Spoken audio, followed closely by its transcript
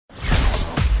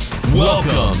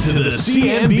Welcome to the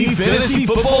CMB Fantasy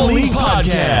Football League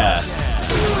podcast.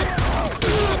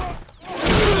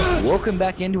 Welcome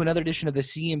back into another edition of the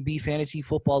CMB Fantasy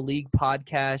Football League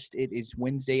podcast. It is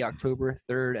Wednesday, October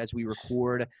 3rd, as we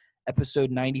record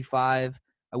episode 95.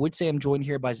 I would say I'm joined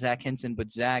here by Zach Henson, but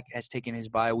Zach has taken his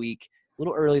bye week a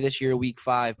little early this year, week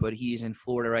 5, but he's in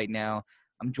Florida right now.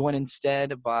 I'm joined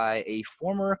instead by a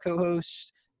former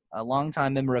co-host, a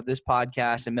longtime member of this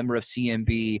podcast, a member of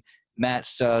CMB, Matt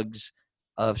Suggs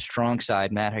of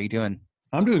Strongside. Matt, how you doing?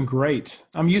 I'm doing great.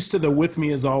 I'm used to the with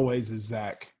me as always is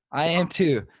Zach. I am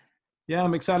too. Yeah,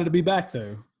 I'm excited to be back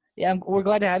though. Yeah, we're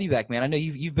glad to have you back, man. I know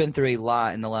you've been through a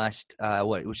lot in the last,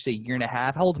 would you say, year and a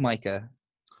half? How old's Micah?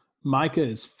 Micah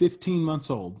is 15 months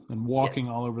old and walking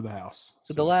all over the house.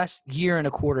 So the last year and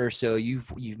a quarter or so,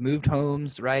 you've moved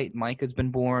homes, right? Micah's been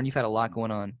born. You've had a lot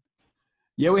going on.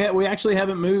 Yeah, we actually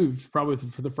haven't moved probably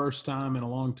for the first time in a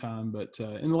long time, but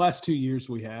in the last 2 years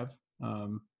we have.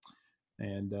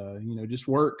 Just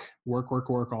work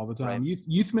all the time. Right.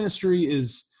 Youth ministry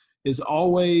is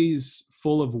always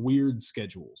full of weird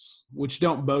schedules, which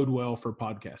don't bode well for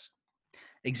podcasts.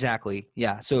 Exactly.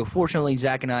 Yeah. So fortunately,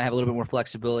 Zach and I have a little bit more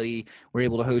flexibility. We're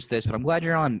able to host this, but I'm glad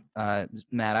you're on,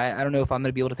 Matt. I don't know if I'm going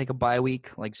to be able to take a bye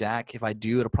week like Zach. If I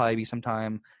do, it'll probably be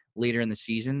sometime later in the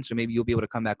season. So maybe you'll be able to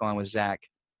come back on with Zach.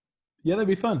 Yeah, that'd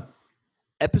be fun.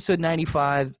 Episode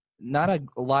 95, not a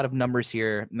lot of numbers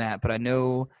here, Matt, but I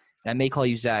know I may call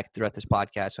you Zach throughout this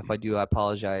podcast. So if I do, I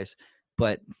apologize.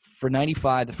 But for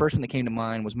 95, the first one that came to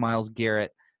mind was Myles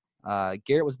Garrett.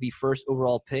 Garrett was the first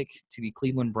overall pick to the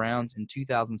Cleveland Browns in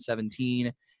 2017,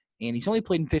 and he's only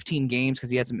played in 15 games because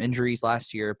he had some injuries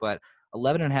last year, but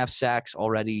 11 and a half sacks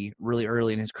already really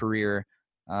early in his career.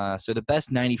 So the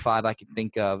best 95 I could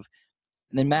think of.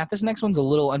 And then, Matt, this next one's a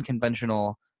little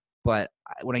unconventional, but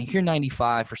when I hear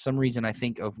 95, for some reason I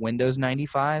think of Windows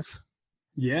 95.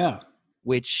 Yeah.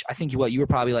 Which I think you were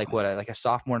probably like a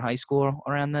sophomore in high school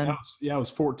around then? I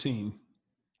was 14.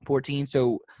 14.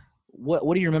 So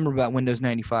what do you remember about Windows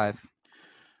 95?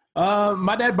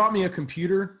 My dad bought me a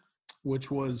computer,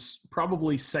 which was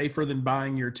probably safer than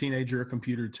buying your teenager a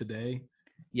computer today.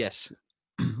 Yes.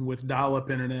 With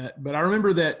dial-up internet. But I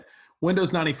remember that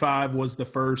Windows 95 was the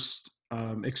first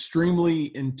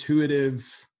extremely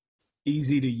intuitive,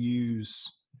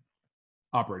 easy-to-use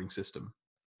operating system.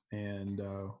 And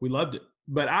we loved it.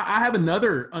 But I have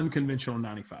another unconventional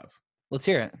 95. Let's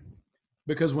hear it.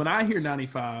 Because when I hear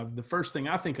 95, the first thing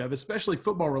I think of, especially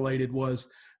football-related,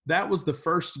 was that was the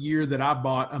first year that I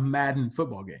bought a Madden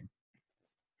football game.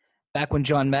 Back when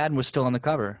John Madden was still on the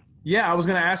cover. Yeah, I was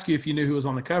going to ask you if you knew who was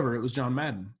on the cover. It was John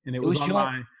Madden, and it was on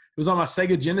my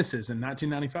Sega Genesis in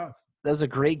 1995. That was a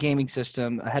great gaming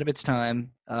system, ahead of its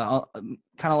time, kind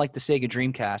of like the Sega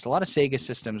Dreamcast. A lot of Sega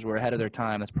systems were ahead of their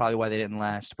time. That's probably why they didn't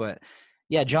last. But,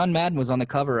 yeah, John Madden was on the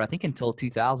cover, I think, until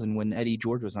 2000 when Eddie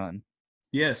George was on.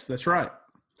 Yes, that's right.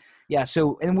 Yeah,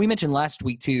 so – and we mentioned last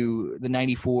week, too, the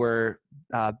 94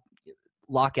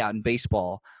 lockout in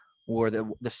baseball, or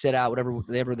the sit-out,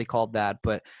 whatever they called that.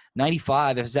 But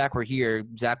 95, if Zach were here,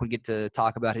 Zach would get to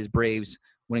talk about his Braves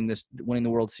winning the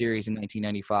World Series in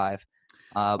 1995.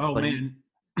 Man,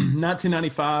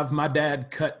 1995, my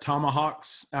dad cut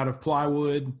tomahawks out of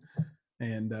plywood,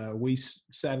 and we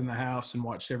sat in the house and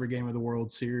watched every game of the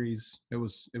World Series. It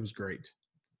was great.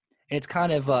 And it's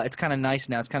kind of nice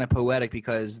now. It's kind of poetic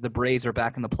because the Braves are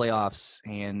back in the playoffs,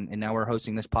 and now we're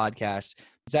hosting this podcast.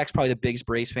 Zach's probably the biggest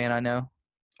Braves fan I know.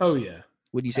 Oh yeah.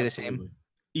 Would you say Absolutely. The same?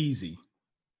 Easy.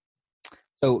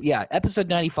 So, yeah, episode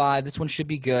 95, this one should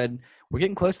be good. We're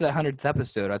getting close to that 100th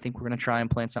episode. I think we're going to try and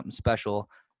plan something special,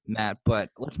 Matt. But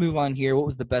let's move on here. What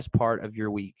was the best part of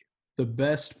your week? The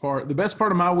best part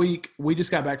of my week, we just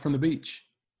got back from the beach.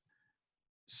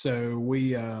 So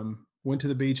we went to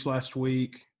the beach last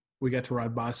week. We got to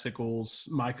ride bicycles.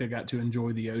 Micah got to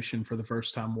enjoy the ocean for the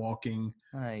first time walking.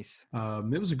 Nice.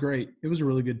 It was a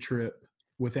really good trip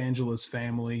with Angela's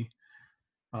family.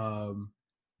 And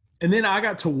then I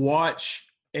got to watch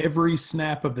every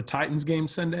snap of the Titans game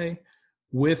Sunday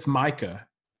with Micah,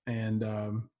 and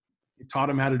he taught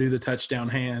him how to do the touchdown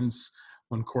hands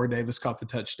when Corey Davis caught the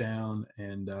touchdown,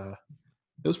 and it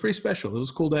was pretty special. It was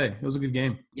a cool day. It was a good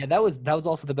game. Yeah, that was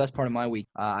also the best part of my week.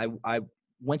 I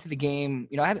went to the game.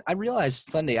 You know, I realized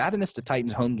Sunday I haven't missed a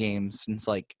Titans home game since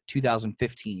like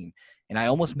 2015, and I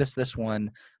almost missed this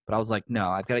one, but I was like, no,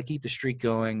 I've got to keep the streak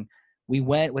going. We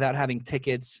went without having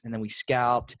tickets, and then we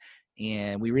scalped,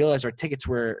 and we realized our tickets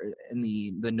were in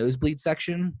the nosebleed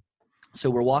section. So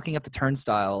we're walking up the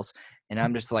turnstiles, and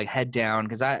I'm just like head down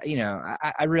because I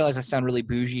realize I sound really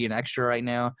bougie and extra right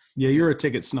now. Yeah, you're a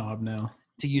ticket snob now.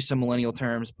 To use some millennial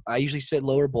terms, I usually sit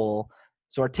lower bowl.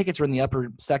 So our tickets were in the upper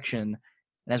section,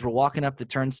 and as we're walking up the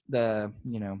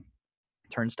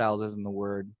turnstiles isn't the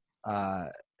word.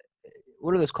 What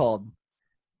are those called?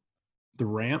 The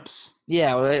ramps.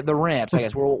 Yeah, the ramps. I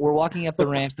guess we're walking up the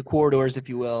ramps, the corridors, if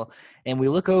you will, and we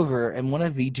look over, and one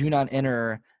of the do not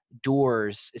enter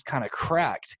doors is kind of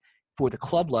cracked for the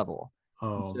club level.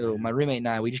 Oh, so man. my roommate and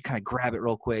I, we just kind of grab it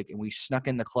real quick, and we snuck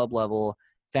in the club level,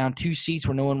 found 2 seats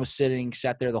where no one was sitting,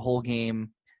 sat there the whole game,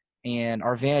 and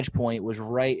our vantage point was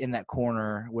right in that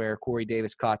corner where Corey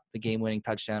Davis caught the game-winning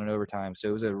touchdown in overtime. So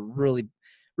it was a really,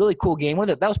 really cool game.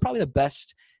 That was probably the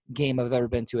best game I've ever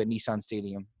been to at Nissan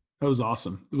Stadium. That was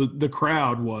awesome. The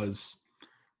crowd was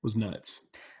nuts.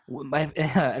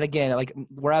 And again, like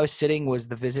where I was sitting was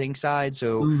the visiting side,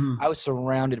 so I was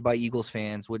surrounded by Eagles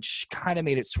fans, which kind of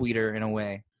made it sweeter in a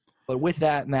way. But with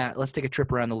that, Matt, let's take a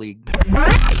trip around the league.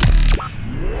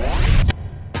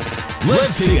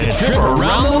 Let's take a trip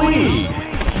around the league.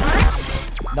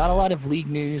 Not a lot of league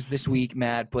news this week,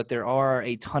 Matt, but there are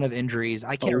a ton of injuries.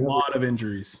 A lot of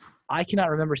injuries. I cannot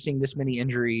remember seeing this many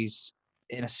injuries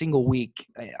in a single week.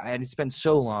 It's been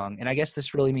so long, and I guess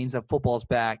this really means that football's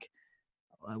back.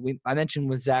 I mentioned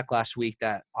with Zach last week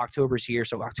that October's here,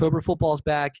 so October football's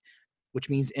back, which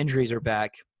means injuries are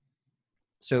back.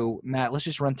 So, Matt, let's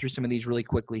just run through some of these really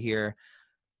quickly here.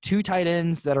 2 tight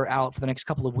ends that are out for the next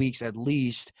couple of weeks at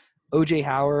least. O.J.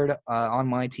 Howard on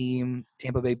my team,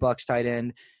 Tampa Bay Bucks tight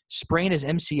end, sprained his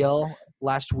MCL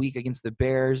last week against the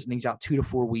Bears, and he's out 2 to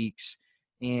 4 weeks.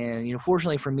 And,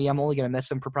 fortunately for me, I'm only going to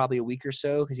miss him for probably a week or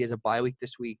so because he has a bye week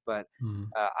this week. But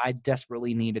I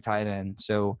desperately need a tight end,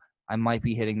 so I might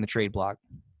be hitting the trade block.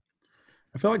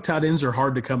 I feel like tight ends are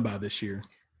hard to come by this year.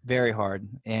 Very hard,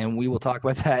 and we will talk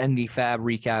about that in the Fab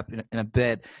recap in a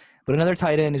bit. But another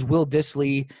tight end is Will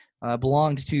Dissly,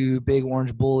 belonged to Big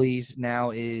Orange Bullies,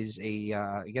 now is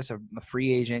a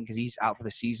free agent because he's out for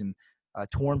the season.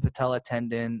 Torn patella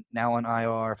tendon, now on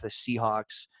IR for the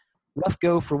Seahawks. Rough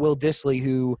go for Will Dissly,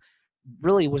 who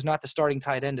really was not the starting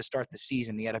tight end to start the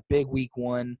season. He had a big week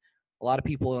 1. A lot of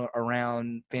people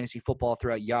around fantasy football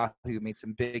throughout Yahoo made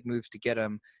some big moves to get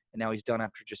him, and now he's done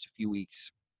after just a few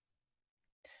weeks.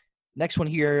 Next one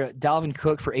here, Dalvin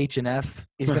Cook for H&F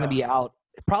is going to be out,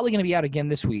 probably going to be out again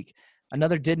this week.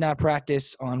 Another did not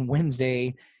practice on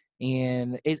Wednesday,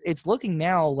 and it's looking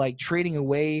now like trading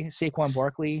away Saquon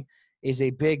Barkley is a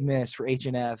big miss for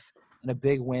H&F and a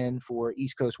big win for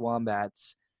East Coast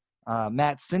Wombats.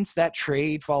 Matt, since that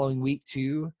trade following week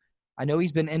 2, I know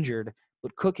he's been injured,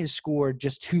 but Cook has scored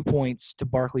just 2 points to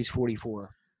Barkley's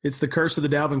 44. It's the curse of the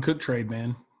Dalvin Cook trade,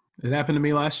 man. It happened to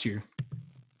me last year.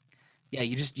 Yeah,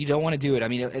 you don't want to do it. I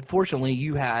mean, fortunately,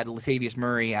 you had Latavius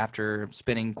Murray after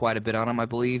spending quite a bit on him, I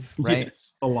believe, right?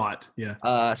 Yes, a lot, yeah.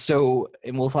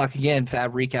 And we'll talk again,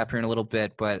 Fab recap here in a little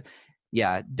bit, but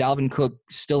yeah, Dalvin Cook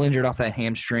still injured off that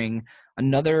hamstring.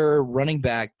 Another running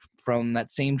back from that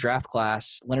same draft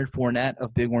class, Leonard Fournette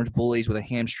of Big Orange Bullies with a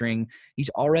hamstring. He's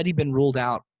already been ruled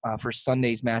out for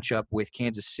Sunday's matchup with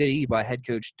Kansas City by head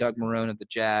coach Doug Marrone of the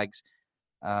Jags.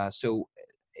 So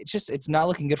it's not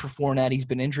looking good for Fournette. He's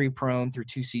been injury prone through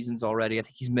 2 seasons already. I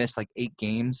think he's missed like 8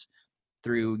 games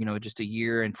through, just a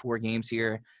year and 4 games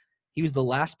here. He was the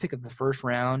last pick of the first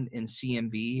round in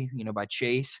CMB, by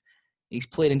Chase. He's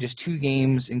played in just 2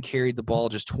 games and carried the ball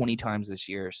just 20 times this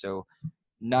year. So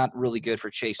not really good for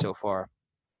Chase so far.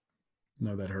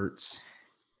 No, that hurts.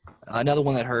 Another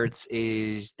one that hurts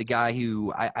is the guy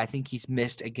who I think he's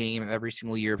missed a game every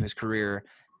single year of his career.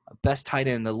 Best tight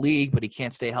end in the league, but he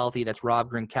can't stay healthy. That's Rob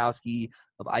Gronkowski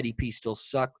of IDP Still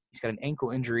Suck. He's got an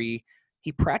ankle injury.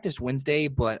 He practiced Wednesday,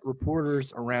 but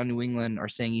reporters around New England are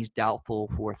saying he's doubtful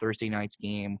for Thursday night's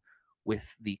game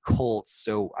with the Colts.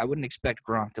 So I wouldn't expect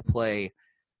Gronk to play.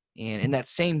 And in that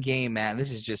same game, man,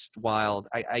 this is just wild.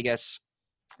 I guess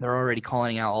they're already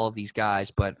calling out all of these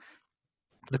guys, but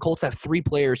the Colts have 3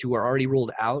 players who are already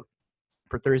ruled out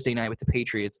for Thursday night with the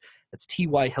Patriots. That's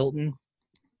T.Y. Hilton,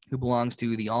 who belongs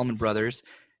to the Allman Brothers.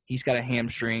 He's got a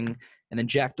hamstring. And then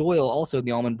Jack Doyle, also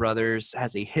the Allman Brothers,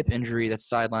 has a hip injury that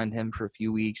sidelined him for a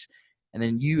few weeks. And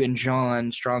then you and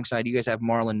John, strong side, you guys have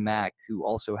Marlon Mack, who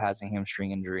also has a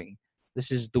hamstring injury.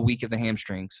 This is the week of the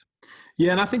hamstrings.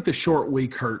 Yeah, and I think the short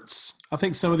week hurts. I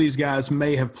think some of these guys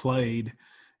may have played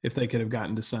if they could have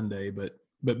gotten to Sunday, but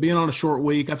being on a short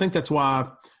week, I think that's why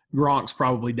Gronk's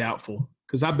probably doubtful,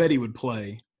 because I bet he would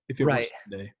play if it was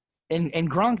Sunday.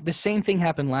 And Gronk, the same thing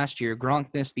happened last year. Gronk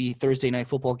missed the Thursday night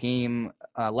football game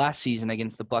last season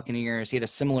against the Buccaneers. He had a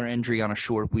similar injury on a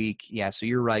short week. Yeah, so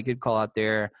you're right. Good call out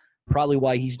there. Probably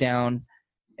why he's down.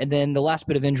 And then the last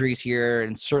bit of injuries here,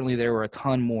 and certainly there were a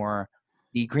ton more,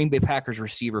 the Green Bay Packers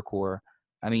receiver core.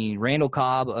 I mean, Randall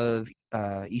Cobb of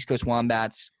East Coast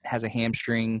Wombats has a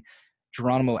hamstring.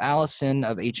 Geronimo Allison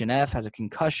of H&F has a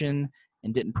concussion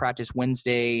and didn't practice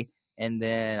Wednesday. And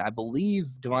then I believe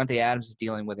Devontae Adams is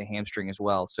dealing with a hamstring as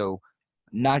well. So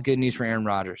not good news for Aaron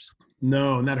Rodgers.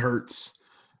 No, and that hurts.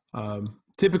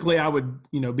 Typically, I would,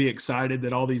 be excited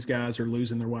that all these guys are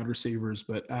losing their wide receivers,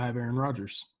 but I have Aaron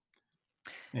Rodgers.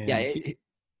 And Yeah,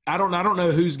 I don't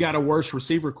know who's got a worse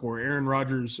receiver core, Aaron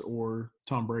Rodgers or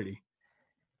Tom Brady.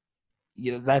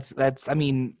 yeah, that's. I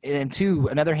mean, and two,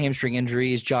 another hamstring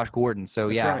injury is Josh Gordon. So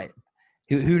That's yeah, right.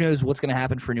 who knows what's going to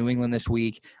happen for New England this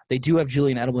week? They do have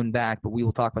Julian Edelman back, but we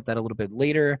will talk about that a little bit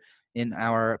later in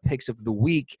our picks of the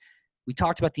week. We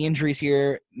talked about the injuries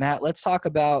here, Matt. Let's talk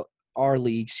about our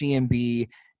league, CMB.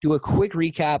 Do a quick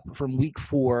recap from week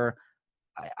 4.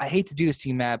 I hate to do this to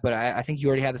you, Matt, but I think you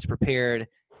already have this prepared.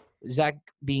 Zach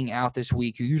being out this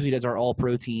week, who usually does our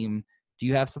All-Pro team, do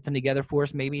you have something together for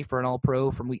us maybe for an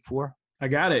All-Pro from week 4? I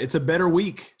got it. It's a better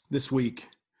week this week.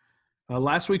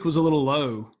 Last week was a little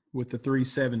low with the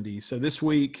 370. So this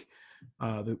week,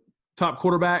 the top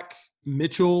quarterback,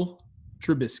 Mitchell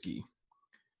Trubisky,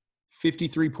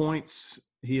 53 points.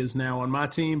 He is now on my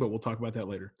team, but we'll talk about that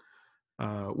later.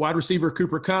 Wide receiver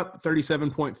Cooper Kupp,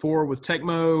 37.4 with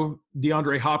Tecmo.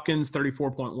 DeAndre Hopkins,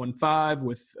 34.15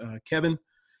 with Kevin.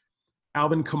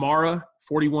 Alvin Kamara,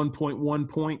 41.1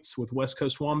 points with West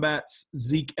Coast Wombats.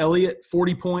 Zeke Elliott,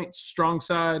 40 points, strong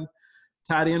side.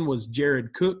 Tight end was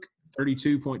Jared Cook,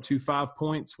 32.25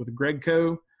 points with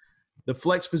Gregco. The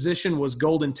flex position was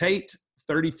Golden Tate,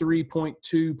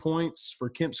 33.2 points for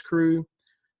Kemp's crew.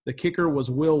 The kicker was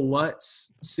Will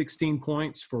Lutz, 16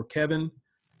 points for Kevin.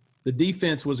 The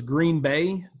defense was Green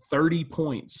Bay, 30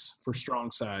 points for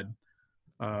strong side.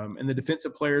 And the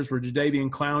defensive players were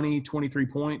Jadeveon Clowney, 23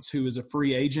 points, who is a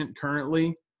free agent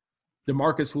currently.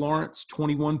 DeMarcus Lawrence,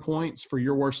 21 points for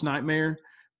Your Worst Nightmare.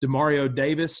 Demario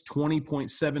Davis,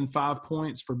 20.75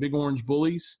 points for Big Orange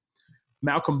Bullies.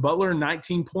 Malcolm Butler,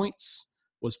 19 points,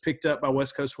 was picked up by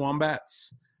West Coast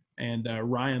Wombats. And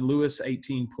Ryan Lewis,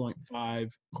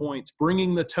 18.5 points,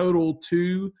 bringing the total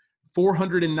to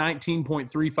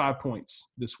 419.35 points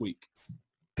this week.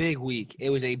 Big week. It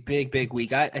was a big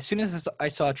week. As soon as I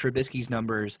saw Trubisky's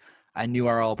numbers, I knew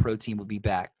our All-Pro team would be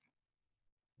back.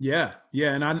 Yeah,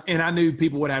 and I knew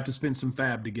people would have to spend some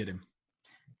fab to get him.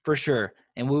 For sure.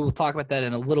 And we will talk about that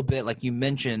in a little bit, like you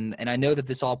mentioned. And I know that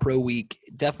this All-Pro week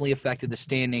definitely affected the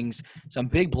standings. Some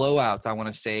big blowouts, I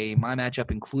want to say, my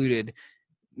matchup included.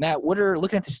 Matt,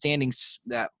 looking at the standings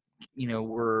that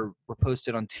were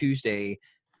posted on Tuesday,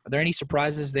 are there any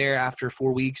surprises there after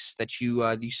 4 weeks that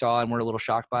you saw and were a little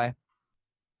shocked by?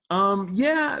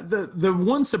 Yeah, the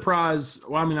one surprise.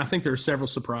 Well, I mean, I think there are several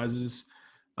surprises.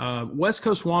 West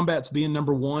Coast Wombats being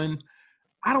number 1.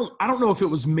 I don't know if it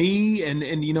was me, and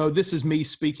this is me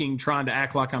speaking, trying to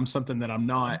act like I'm something that I'm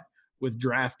not with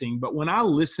drafting. But when I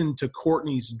listened to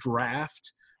Courtney's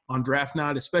draft on draft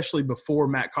night, especially before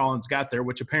Matt Collins got there,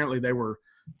 which apparently they were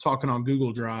talking on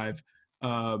Google Drive.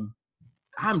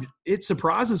 It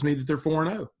surprises me that they're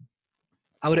 4-0.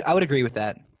 I would agree with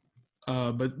that.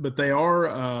 But they are.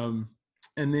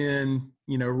 And then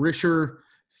Risher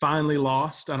finally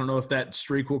lost. I don't know if that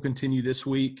streak will continue this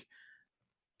week.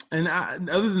 And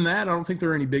other than that, I don't think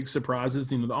there are any big surprises.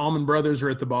 The Allman Brothers are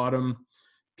at the bottom.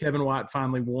 Kevin White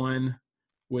finally won,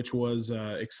 which was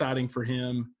exciting for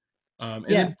him.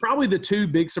 Then probably the 2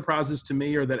 big surprises to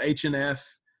me are that H&F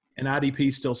and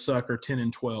IDP still suck, are 10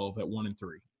 and 12 at 1 and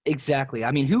 3. Exactly.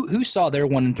 I mean, who saw their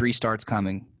 1 and 3 starts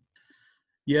coming?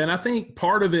 Yeah, and I think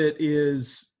part of it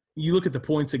is you look at the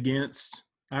points against.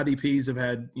 IDPs have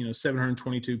had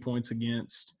 722 points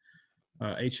against.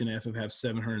 H&F have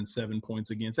 707 points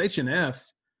against.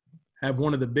 H&F have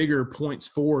one of the bigger points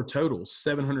for totals,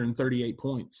 738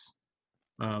 points.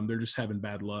 They're just having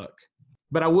bad luck.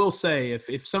 But I will say,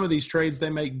 if some of these trades they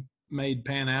made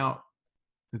pan out,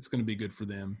 it's going to be good for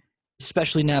them.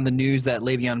 Especially now the news that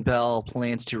Le'Veon Bell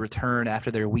plans to return after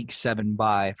their Week 7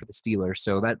 bye for the Steelers.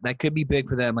 So that could be big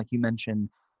for them, like you mentioned.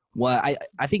 Well,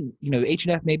 I think,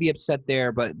 H&F may be upset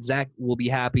there, but Zach will be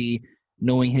happy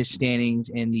knowing his standings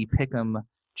in the Pick'em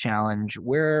Challenge.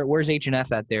 Where's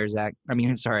H&F at there, Zach?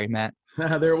 Sorry, Matt.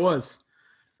 There it was.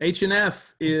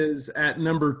 H&F is at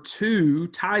number 2,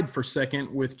 tied for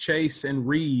second with Chase and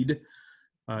Reed.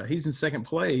 He's in second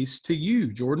place. To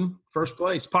you, Jordan, first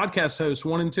place. Podcast host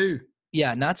 1 and 2.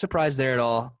 Yeah, not surprised there at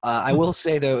all. I will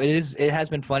say, though, it has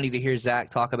been funny to hear Zach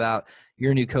talk about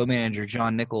your new co-manager,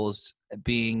 John Nichols,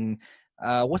 being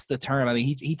what's the term? I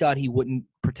mean, he thought he wouldn't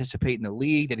participate in the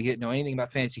league, that he didn't know anything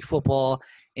about fantasy football.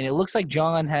 And it looks like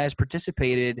John has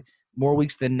participated more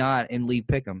weeks than not in League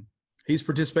Pick'em. He's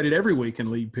participated every week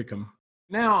in League Pick'em.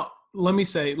 Now, let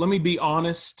me be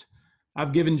honest.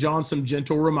 I've given John some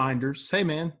gentle reminders. Hey,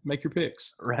 man, make your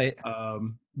picks. Right.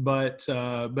 But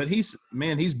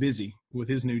he's busy with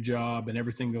his new job and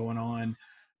everything going on.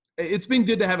 It's been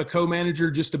good to have a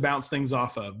co-manager just to bounce things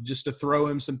off of, just to throw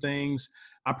him some things.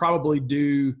 I probably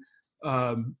do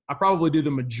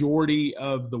the majority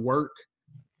of the work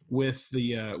with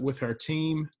our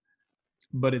team,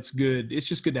 but it's good. It's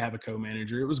just good to have a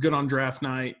co-manager. It was good on draft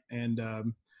night, and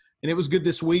it was good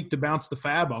this week to bounce the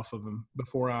fab off of him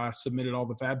before I submitted all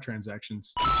the fab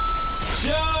transactions.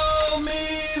 Show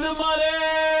me the money!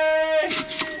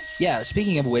 Yeah,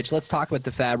 speaking of which, let's talk about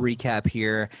the fab recap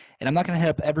here. And I'm not going to hit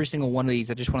up every single one of these.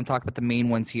 I just want to talk about the main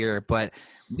ones here. But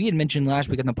we had mentioned last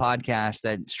week on the podcast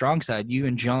that Strongside, you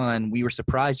and John, we were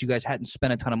surprised you guys hadn't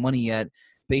spent a ton of money yet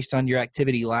based on your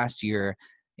activity last year.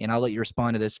 And I'll let you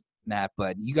respond to this, Matt.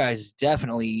 But you guys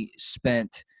definitely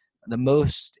spent the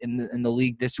most in the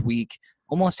league this week,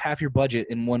 almost half your budget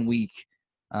in 1 week.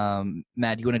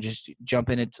 Matt, do you want to just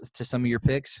jump into some of your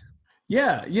picks?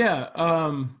 Yeah.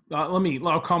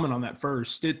 I'll comment on that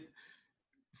first.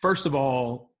 First of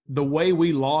all, the way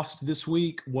we lost this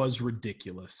week was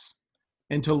ridiculous.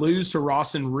 And to lose to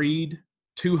Rawson Reed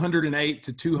 208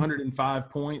 to 205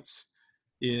 points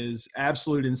is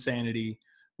absolute insanity,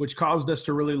 which caused us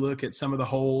to really look at some of the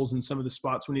holes and some of the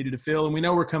spots we needed to fill. And we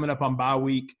know we're coming up on bye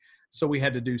week, so we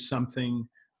had to do something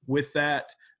with that.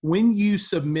 When you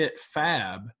submit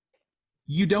fab,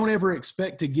 you don't ever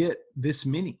expect to get this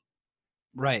many.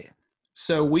 Right.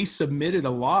 So we submitted a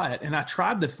lot, and I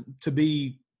tried to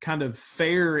be kind of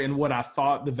fair in what I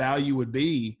thought the value would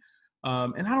be.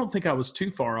 And I don't think I was too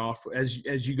far off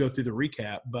as you go through the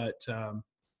recap, but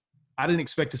I didn't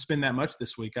expect to spend that much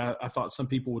this week. I thought some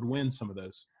people would win some of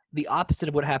those. The opposite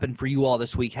of what happened for you all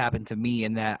this week happened to me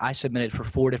in that I submitted for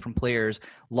 4 different players,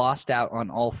 lost out on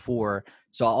all 4.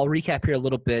 So I'll recap here a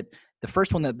little bit. The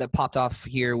first one that popped off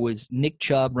here was Nick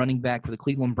Chubb, running back for the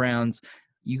Cleveland Browns.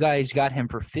 You guys got him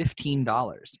for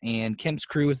 $15, and Kemp's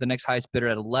Crew is the next highest bidder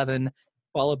at $11,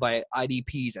 followed by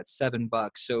IDP's at $7.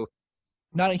 So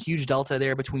not a huge delta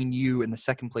there between you and the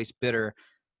second place bidder,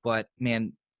 but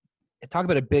man, talk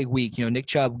about a big week. You know, Nick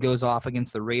Chubb goes off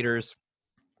against the Raiders.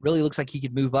 Really looks like he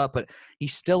could move up, but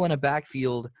he's still in a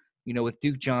backfield, you know, with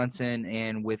Duke Johnson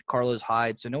and with Carlos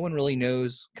Hyde. So no one really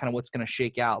knows kind of what's going to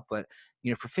shake out, but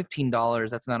you know, for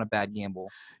 $15, that's not a bad gamble.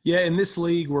 Yeah, in this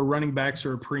league where running backs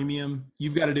are a premium,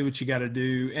 you've got to do what you got to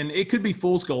do. And it could be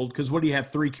fool's gold because what do you have,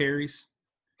 3 carries?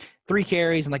 3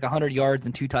 carries and like 100 yards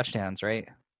and 2 touchdowns, right?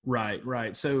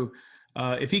 Right. So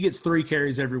if he gets 3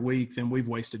 carries every week, then we've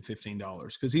wasted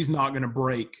 $15 because he's not going to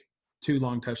break 2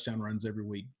 long touchdown runs every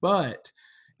week. But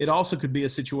it also could be a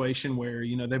situation where,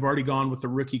 you know, they've already gone with the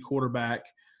rookie quarterback.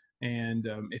 And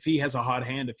if he has a hot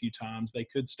hand a few times, they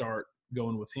could start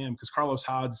going with him because Carlos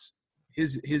Hyde's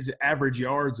his average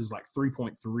yards is like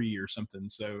 3.3 or something.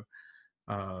 So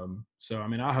I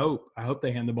mean, I hope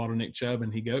they hand the ball to Nick Chubb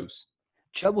and he goes.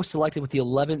 Chubb was selected with the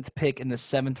 11th pick in the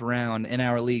 7th round in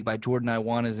our league by Jordan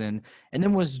Iwanizin, and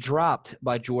then was dropped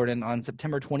by Jordan on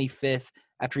September 25th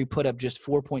after he put up just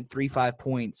 4.35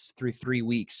 points through 3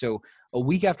 weeks. So a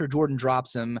week after Jordan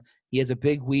drops him, he has a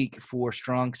big week for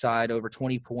strong side, over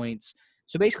 20 points.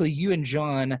 So basically, you and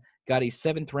John got a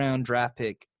 7th round draft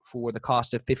pick for the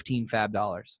cost of $15 fab.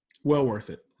 Well worth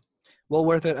it. Well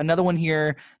worth it. Another one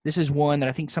here. This is one that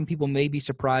I think some people may be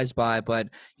surprised by, but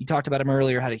you talked about him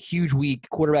earlier, had a huge week.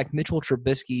 Quarterback Mitchell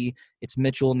Trubisky, it's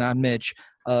Mitchell, not Mitch,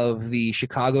 of the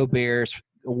Chicago Bears,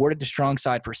 awarded to strong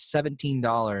side for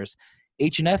 $17.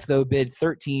 H&F, though, bid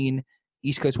 $13.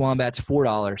 East Coast Wombats,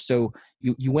 $4. So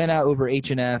you went out over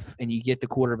H&F and you get the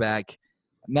quarterback.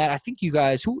 Matt, I think you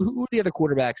guys, who are the other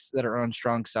quarterbacks that are on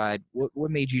strong side?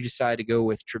 What made you decide to go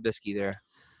with Trubisky there?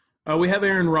 We have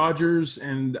Aaron Rodgers,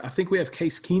 and I think we have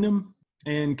Case Keenum.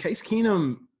 And Case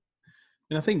Keenum,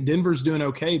 and I think Denver's doing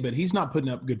okay, but he's not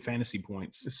putting up good fantasy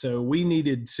points. So we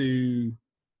needed to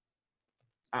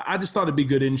 – I just thought it'd be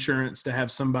good insurance to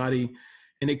have somebody –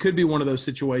 and it could be one of those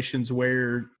situations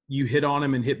where you hit on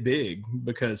him and hit big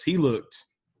because he looked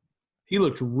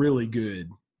really good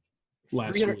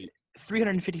last week.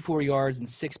 354 yards and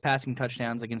 6 passing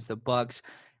touchdowns against the Bucs.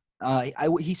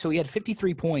 He had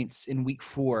 53 points in week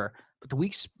 4, but the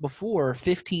weeks before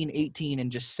 15, 18,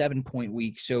 and just 7-point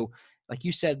weeks. So like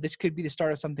you said, this could be the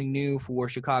start of something new for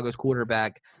Chicago's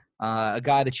quarterback, a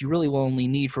guy that you really will only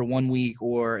need for 1 week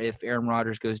or if Aaron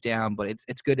Rodgers goes down, but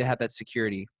it's good to have that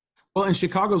security. Well, and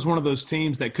Chicago's one of those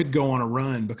teams that could go on a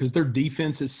run because their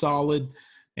defense is solid.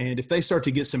 And if they start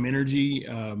to get some energy,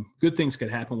 good things could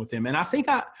happen with him. And I think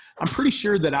I'm pretty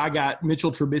sure that I got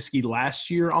Mitchell Trubisky last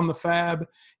year on the Fab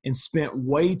and spent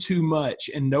way too much,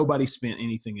 and nobody spent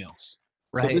anything else.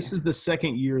 Right. So this is the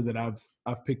second year that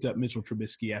I've picked up Mitchell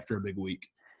Trubisky after a big week.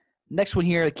 Next one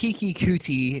here, Kiki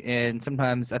Kuti, and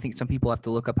sometimes I think some people have to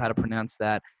look up how to pronounce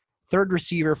that. Third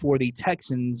receiver for the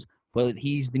Texans, but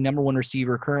he's the number one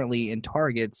receiver currently in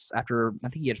targets after I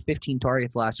think he had 15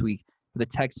 targets last week for the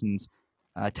Texans.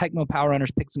 Tecmo Power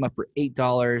Runners picks him up for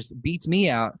 $8. Beats me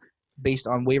out based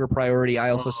on waiver priority.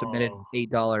 I also submitted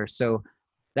 $8. So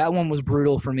that one was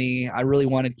brutal for me. I really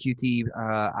wanted QT.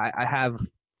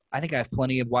 I think I have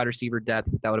plenty of wide receiver depth,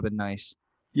 but that would have been nice.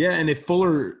 Yeah, and if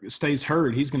Fuller stays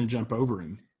hurt, he's going to jump over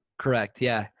him. Correct,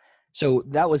 yeah. So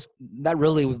that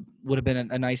really would have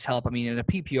been a nice help. I mean, in a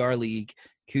PPR league,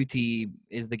 QT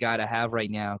is the guy to have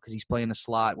right now because he's playing the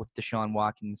slot with Deshaun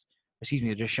Watson.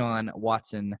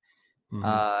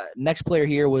 Mm-hmm. Next player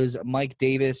here was Mike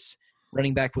Davis,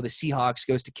 running back for the Seahawks,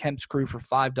 goes to Kemp's Crew for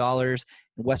 $5.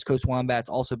 And West Coast Wombats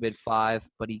also bid $5,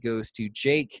 but he goes to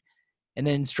Jake. And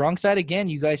then strong side again,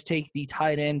 you guys take the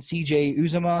tight end CJ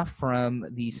Uzomah from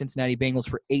the Cincinnati Bengals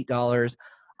for $8.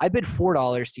 I bid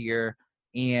 $4 here,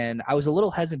 and I was a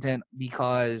little hesitant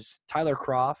because Tyler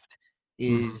Kroft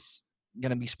is going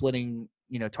to be splitting,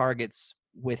 targets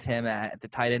with him at the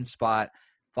tight end spot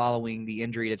following the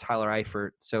injury to Tyler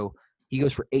Eifert. So he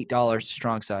goes for $8 to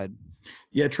strong side.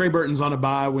 Yeah, Trey Burton's on a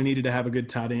bye. We needed to have a good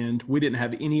tight end. We didn't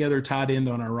have any other tight end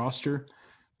on our roster,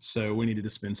 so we needed to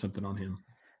spend something on him.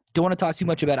 Don't want to talk too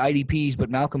much about IDPs, but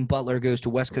Malcolm Butler goes to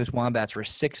West Coast Wombats for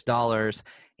 $6,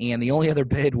 and the only other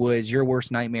bid was Your Worst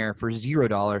Nightmare for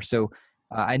 $0. So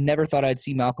I never thought I'd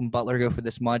see Malcolm Butler go for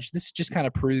this much. This just kind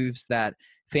of proves that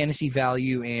fantasy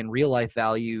value and real-life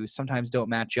value sometimes don't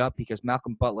match up because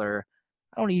Malcolm Butler,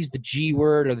 I don't want to use the G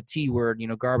word or the T word,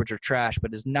 garbage or trash,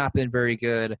 but has not been very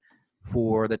good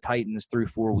for the Titans through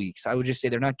 4 weeks. I would just say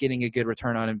they're not getting a good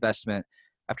return on investment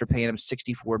after paying him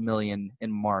 $64 million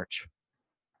in March.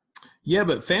 Yeah,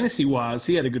 but fantasy-wise,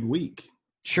 he had a good week.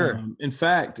 Sure. In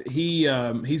fact,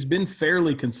 he's been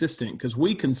fairly consistent because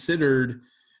we considered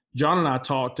 – John and I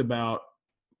talked about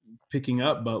picking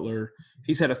up Butler.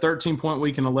 He's had a 13-point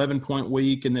week, an 11-point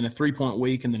week, and then a 3-point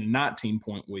week, and then a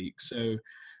 19-point week. So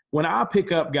when I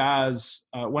pick up guys,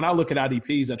 when I look at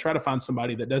IDPs, I try to find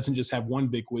somebody that doesn't just have one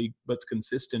big week but's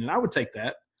consistent, and I would take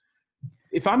that.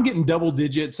 If I'm getting double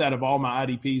digits out of all my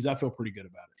IDPs, I feel pretty good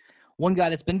about it. One guy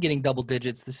that's been getting double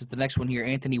digits, this is the next one here,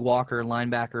 Anthony Walker,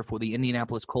 linebacker for the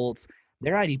Indianapolis Colts.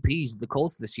 Their IDPs, the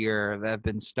Colts this year, have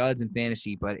been studs in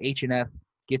fantasy, but H&F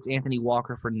gets Anthony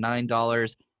Walker for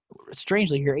 $9.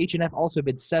 Strangely here, H&F also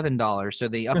bid $7, so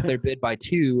they upped their bid by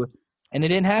 $2, and they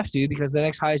didn't have to because the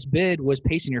next highest bid was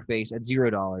Pace in Your Face at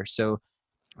 $0. So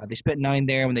they spent $9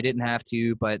 there when they didn't have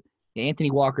to, but Anthony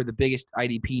Walker, the biggest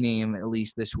IDP name at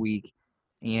least this week.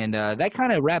 And that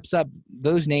kind of wraps up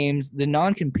those names. The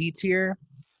non-competes here,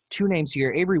 2 names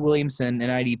here, Avery Williamson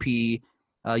and IDP.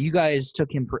 You guys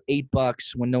took him for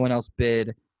 $8 when no one else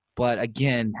bid, but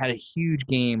again, had a huge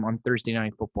game on Thursday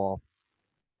Night Football.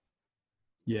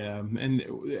 Yeah, and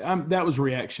that was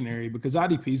reactionary because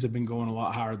IDPs have been going a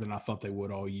lot higher than I thought they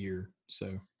would all year.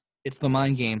 So it's the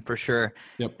mind game for sure.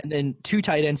 Yep. And then 2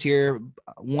 tight ends here,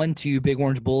 1-2 Big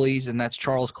Orange Bullies, and that's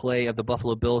Charles Clay of the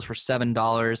Buffalo Bills for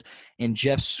 $7. And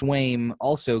Jeff Swaim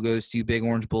also goes to Big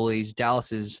Orange Bullies,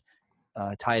 Dallas's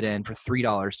tight end for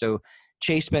 $3. So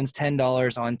Chase spends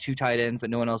 $10 on 2 tight ends that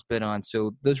no one else bid on.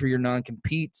 So those were your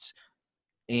non-competes.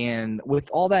 And with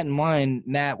all that in mind,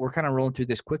 Matt, we're kind of rolling through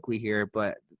this quickly here,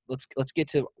 but let's get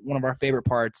to one of our favorite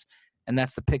parts, and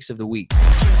that's the picks of the week.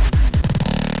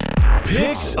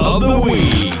 Picks of the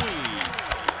week.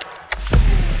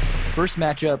 First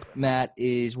matchup, Matt,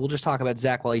 is we'll just talk about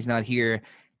Zach while he's not here.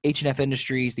 H&F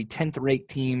Industries, the 10th-ranked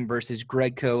team versus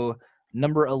Gregco,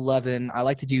 number 11. I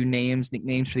like to do nicknames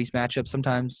for these matchups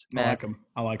sometimes, Matt.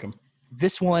 I like them.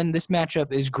 This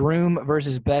matchup is Groom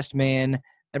versus Best Man.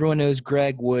 Everyone knows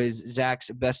Greg was Zach's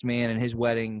best man in his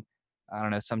wedding, I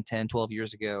don't know, some 10, 12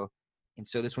 years ago. And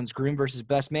so this one's Groom versus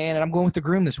Best Man, and I'm going with the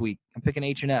Groom this week. I'm picking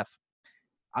H&F.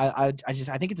 I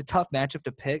think it's a tough matchup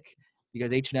to pick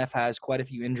because H&F has quite a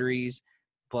few injuries,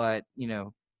 but,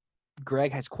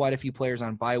 Greg has quite a few players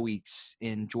on bye weeks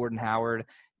in Jordan Howard,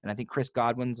 and I think Chris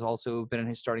Godwin's also been in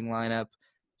his starting lineup.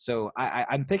 So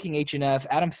I'm picking H&F.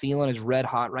 Adam Thielen is red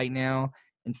hot right now,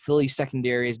 and Philly's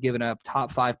secondary has given up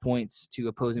top 5 points to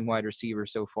opposing wide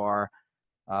receivers so far.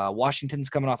 Washington's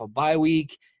coming off a bye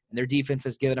week, and their defense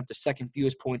has given up the second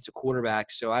fewest points to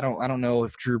quarterbacks. So I don't know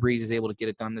if Drew Brees is able to get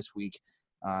it done this week.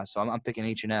 So I'm picking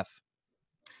H&F.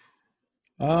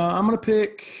 I'm going to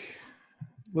pick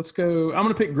let's go. I'm going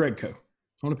to pick Greg Coe.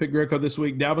 I want to pick Greg Coe this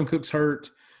week. Dalvin Cook's hurt.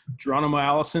 Geronimo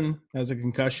Allison has a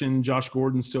concussion. Josh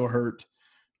Gordon's still hurt.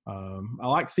 I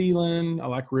like Thielen. I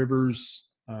like Rivers.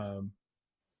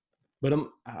 But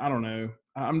I don't know.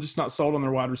 I'm just not sold on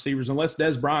their wide receivers unless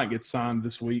Des Bryant gets signed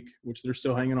this week, which they're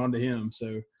still hanging on to him.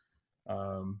 So,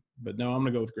 but no, I'm going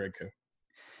to go with Greg Coe.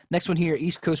 Next one here,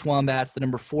 East Coast Wombats, the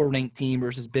number 4 ranked team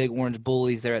versus Big Orange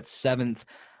Bullies. They're at 7th.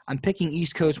 I'm picking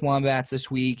East Coast Wombats this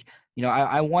week. You know,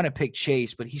 I want to pick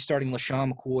Chase, but he's starting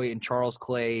LaShawn McCoy and Charles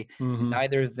Clay. Mm-hmm.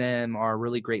 Neither of them are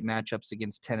really great matchups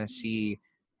against Tennessee.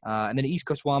 And then East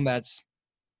Coast Wombats,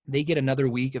 they get another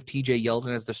week of TJ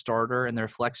Yeldon as the starter in their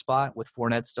flex spot with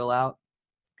Fournette still out.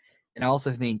 And I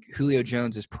also think Julio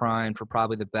Jones is primed for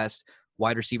probably the best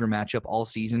wide receiver matchup all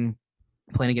season,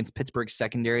 playing against Pittsburgh's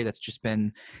secondary. That's just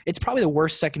been – it's probably the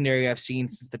worst secondary I've seen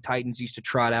since the Titans used to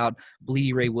trot out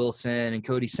Bleedy Ray Wilson and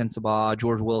Cody Sensabaugh,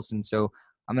 George Wilson. So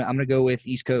I'm gonna go with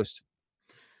East Coast.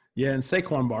 Yeah, and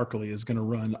Saquon Barkley is going to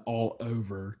run all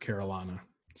over Carolina.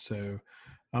 So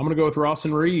I'm going to go with Ross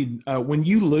and Reed. When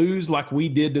you lose like we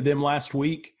did to them last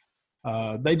week,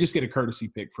 they just get a courtesy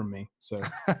pick from me. So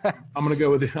I'm going to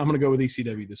go with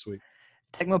ECW this week.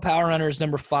 Tecmo Power Runners,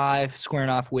 number 5, squaring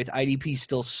off with IDP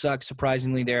Still Sucks.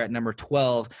 Surprisingly, they're at number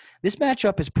 12. This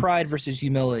matchup is pride versus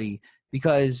humility,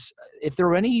 because if there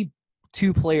were any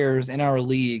 2 players in our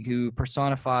league who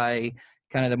personify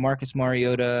kind of the Marcus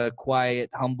Mariota, quiet,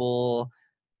 humble,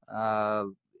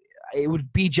 it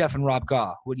would be Jeff and Rob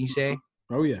Goff, wouldn't you say?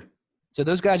 Oh, yeah. So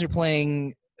those guys are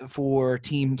playing for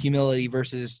Team Humility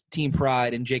versus Team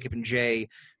Pride and Jacob and Jay,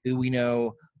 who we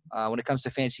know when it comes to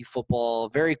fantasy football,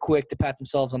 very quick to pat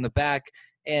themselves on the back.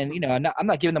 And, you know, I'm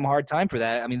not giving them a hard time for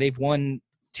that. I mean, they've won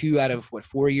 2 out of,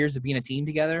 4 years of being a team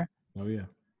together? Oh,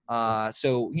 yeah.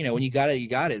 So, you know, when you got it, you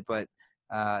got it. But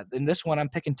in this one, I'm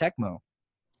picking Tecmo.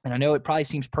 And I know it probably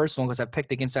seems personal because I've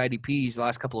picked against IDPs the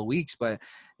last couple of weeks, but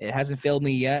it hasn't failed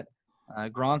me yet.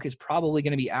 Gronk is probably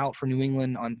going to be out for New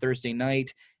England on Thursday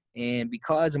night. And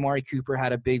because Amari Cooper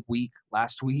had a big week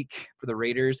last week for the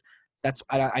Raiders,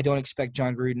 I don't expect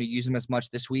John Gruden to use him as much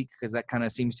this week because that kind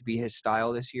of seems to be his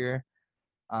style this year.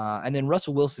 And then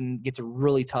Russell Wilson gets a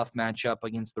really tough matchup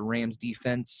against the Rams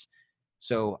defense.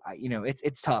 So, you know,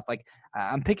 it's tough. Like,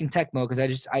 I'm picking Tecmo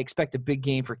because I expect a big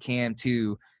game for Cam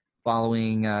too,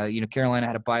 following, Carolina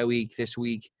had a bye week this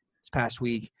past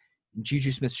week.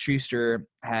 Juju Smith-Schuster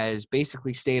has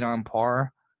basically stayed on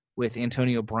par with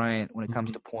Antonio Bryant when it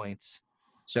comes to points.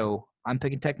 So I'm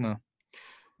picking Tecmo.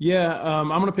 Yeah, I'm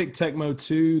going to pick Tecmo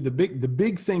too. The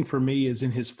big thing for me is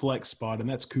in his flex spot, and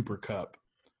that's Cooper Kupp.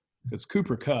 Because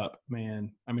Cooper Kupp,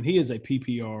 man, I mean, he is a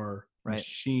PPR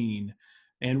machine.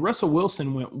 And Russell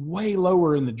Wilson went way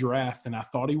lower in the draft than I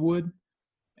thought he would.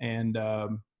 And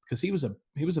because he was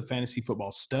a fantasy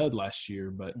football stud last year,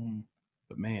 but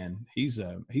man, he's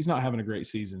not having a great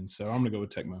season. So I'm going to go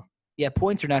with Tecmo. Yeah,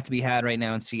 points are not to be had right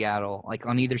now in Seattle, like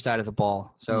on either side of the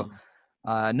ball. So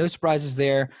no surprises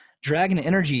there. Dragon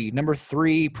Energy, number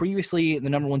 3, previously the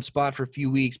number 1 spot for a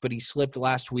few weeks, but he slipped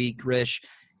last week, Rish,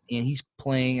 and he's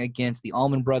playing against the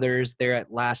Allman Brothers. They're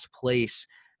at last place.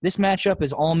 This matchup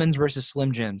is Almonds versus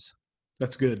Slim Jims.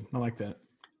 That's good. I like that.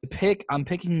 I'm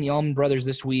picking the Allman Brothers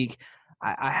this week.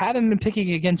 I haven't been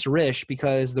picking against Rish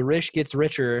because the Rish gets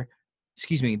richer.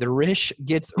 The Rish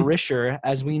gets richer,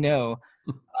 as we know.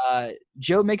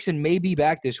 Joe Mixon may be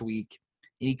back this week,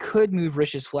 and he could move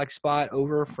Rish's flex spot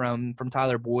over from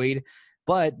Tyler Boyd.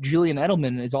 But Julian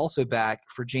Edelman is also back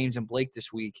for James and Blake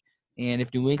this week. And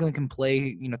if New England can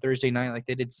play, Thursday night like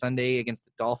they did Sunday against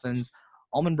the Dolphins,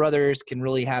 Allman Brothers can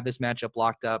really have this matchup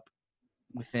locked up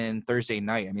within Thursday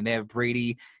night. I mean, they have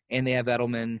Brady and they have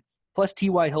Edelman, plus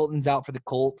T.Y. Hilton's out for the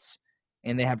Colts,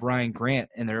 and they have Ryan Grant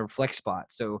in their flex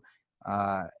spot. So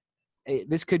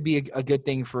this could be a good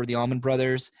thing for the Allman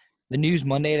Brothers. The news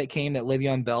Monday that came that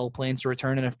Le'Veon Bell plans to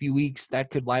return in a few weeks, that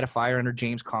could light a fire under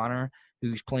James Conner,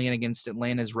 who's playing against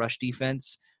Atlanta's rush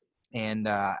defense. And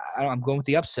I'm going with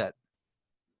the upset.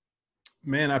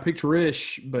 Man, I picked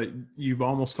Rish, but you've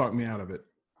almost talked me out of it.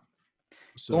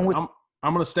 So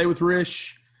I'm going to stay with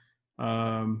Rish, but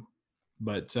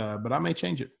I may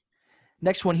change it.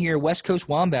 Next one here, West Coast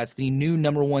Wombats, the new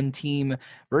number 1 team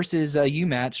versus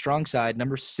Matt, strong side,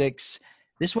 number 6.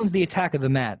 This one's the attack of the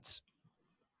Mats.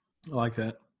 I like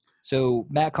that. So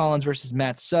Matt Collins versus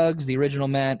Matt Suggs, the original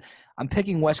Matt. I'm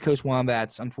picking West Coast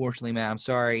Wombats, unfortunately, Matt. I'm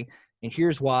sorry. And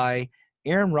here's why.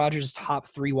 Aaron Rodgers' top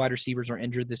 3 wide receivers are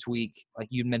injured this week, like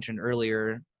you mentioned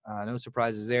earlier. No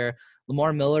surprises there.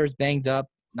 Lamar Miller is banged up,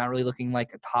 not really looking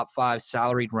like a top 5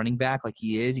 salaried running back like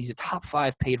he is. He's a top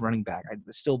 5 paid running back.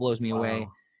 It still blows me away.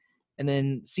 And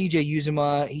then CJ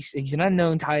Uzomah, he's an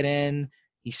unknown tight end.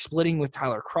 He's splitting with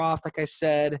Tyler Kroft, like I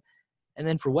said. And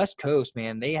then for West Coast,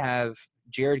 man, they have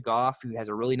Jared Goff, who has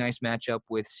a really nice matchup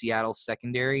with Seattle's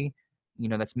secondary.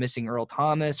 That's missing Earl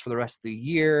Thomas for the rest of the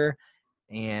year.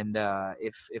 And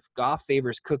if Goff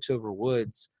favors Cooks over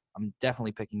Woods, I'm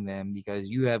definitely picking them because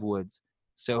you have Woods.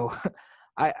 So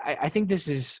I think this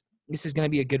is going to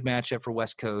be a good matchup for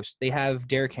West Coast. They have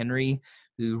Derrick Henry,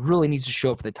 who really needs to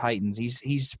show up for the Titans.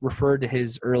 He's referred to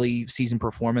his early season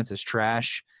performance as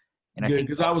trash. And Good, I think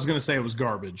because I was going to say it was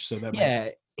garbage. So that makes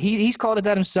sense. He's called it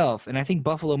that himself, and I think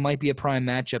Buffalo might be a prime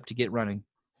matchup to get running.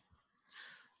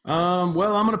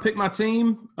 Well, I'm going to pick my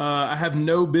team. I have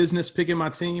no business picking my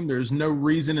team. There's no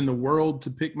reason in the world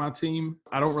to pick my team.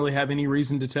 I don't really have any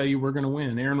reason to tell you we're going to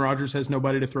win. Aaron Rodgers has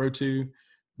nobody to throw to.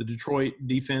 The Detroit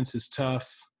defense is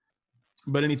tough,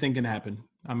 but anything can happen.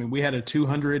 I mean, we had a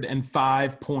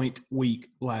 205-point week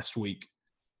last week,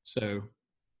 so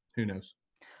who knows?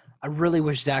 I really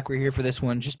wish Zach were here for this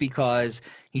one just because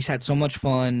he's had so much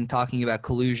fun talking about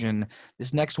collusion.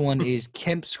 This next one is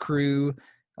Kemp's Crew,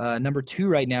 number 2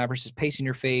 right now versus Pace in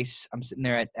Your Face. I'm sitting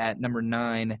there at number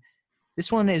 9.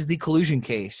 This one is the collusion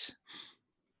case.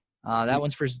 That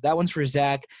one's for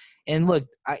Zach. And look,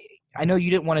 I know you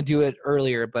didn't want to do it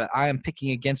earlier, but I am picking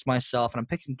against myself, and I'm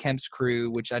picking Kemp's Crew,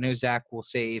 which I know Zach will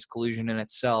say is collusion in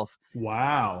itself.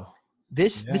 Wow.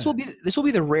 This will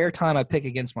be the rare time I pick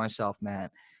against myself,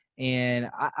 Matt. And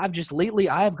I've just lately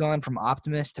I have gone from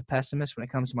optimist to pessimist when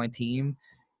it comes to my team.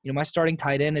 My starting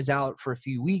tight end is out for a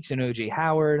few weeks, and O.J.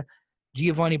 Howard,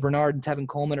 Giovanni Bernard, and Tevin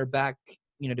Coleman are back,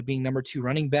 to being number 2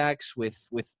 running backs with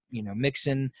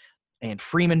Mixon and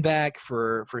Freeman back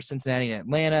for Cincinnati and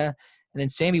Atlanta, and then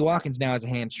Sammy Watkins now has a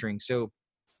hamstring. So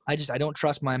I don't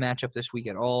trust my matchup this week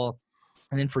at all.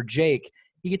 And then for Jake,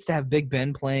 he gets to have Big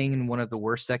Ben playing in one of the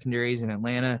worst secondaries in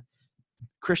Atlanta.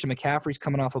 Christian McCaffrey's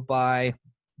coming off a bye.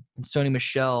 And Sony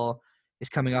Michel is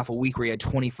coming off a week where he had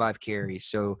 25 carries.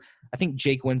 So I think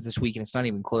Jake wins this week, and it's not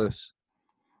even close.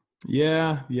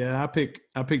 Yeah. I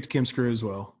picked Kemp's Crew as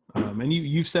well. And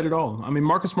you've said it all. I mean,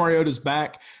 Marcus Mariota's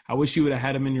back. I wish you would have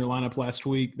had him in your lineup last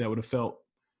week. That would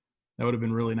have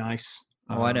been really nice.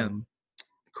 I know.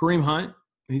 Kareem Hunt,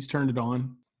 he's turned it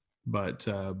on. But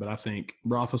I think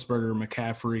Roethlisberger,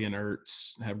 McCaffrey, and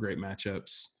Ertz have great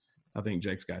matchups. I think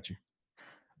Jake's got you.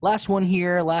 Last one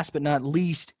here, last but not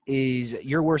least, is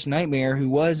Your Worst Nightmare, who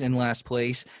was in last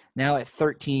place, now at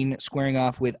 13, squaring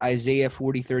off with Isaiah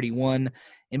 4031.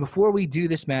 And before we do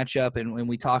this matchup and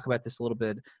we talk about this a little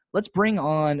bit, let's bring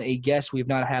on a guest we've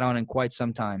not had on in quite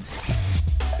some time.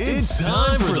 It's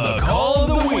time for the Call of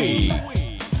the Week.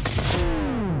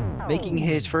 Making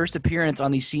his first appearance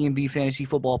on the CMB Fantasy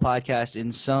Football Podcast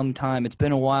in some time. It's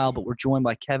been a while, but we're joined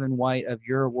by Kevin White of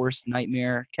Your Worst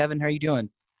Nightmare. Kevin, how are you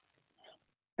doing?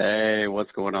 Hey,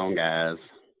 what's going on, guys?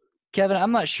 Kevin,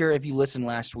 I'm not sure if you listened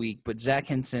last week, but Zach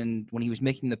Henson, when he was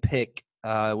making the pick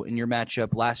in your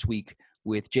matchup last week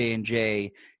with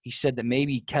J&J, he said that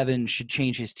maybe Kevin should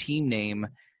change his team name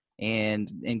and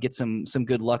get some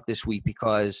good luck this week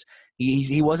because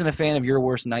he wasn't a fan of Your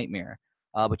Worst Nightmare.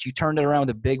 But you turned it around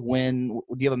with a big win.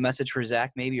 Do you have a message for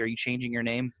Zach maybe? Are you changing your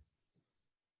name?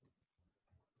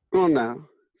 Well, no.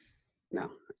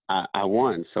 I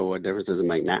won, so what difference does it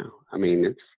make now? I mean,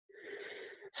 it's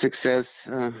success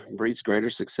breeds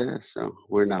greater success, so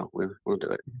we'll do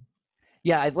it.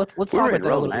 Yeah, let's talk about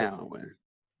that a little now. bit.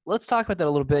 Let's talk about that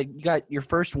a little bit. You got your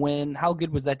first win. How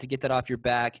good was that to get that off your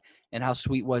back, and how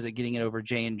sweet was it getting it over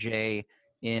J&J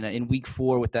in week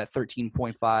 4 with that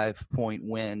 13.5-point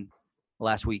win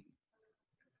last week?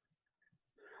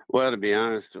 Well, to be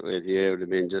honest with you, it would have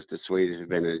been just as sweet as if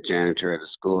been a janitor at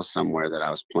a school somewhere that I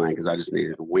was playing because I just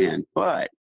needed to win. But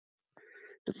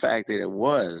the fact that it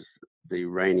was the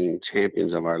reigning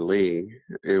champions of our league,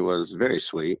 it was very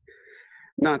sweet.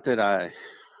 Not that I,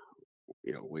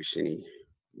 wish any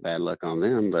bad luck on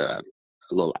them, but a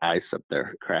little ice up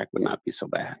their crack would not be so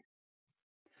bad.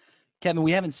 Kevin,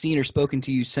 we haven't seen or spoken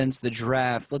to you since the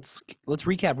draft. Let's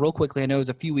recap real quickly. I know it was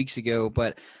a few weeks ago,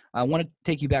 but I want to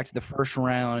take you back to the first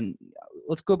round.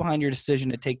 Let's go behind your decision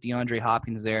to take DeAndre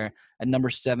Hopkins there at number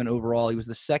 7 overall. He was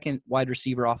the second wide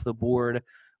receiver off the board.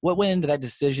 What went into that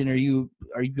decision? Are you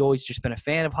always just been a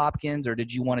fan of Hopkins, or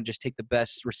did you want to just take the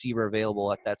best receiver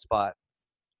available at that spot?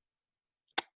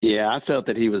 Yeah, I felt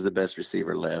that he was the best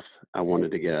receiver left. I wanted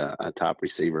to get a top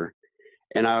receiver.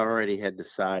 And I already had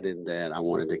decided that I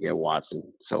wanted to get Watson.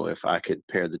 So if I could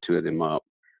pair the two of them up,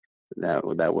 that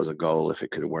was a goal if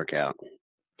it could work out.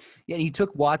 Yeah, he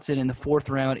took Watson in the 4th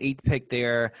round, 8th pick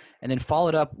there, and then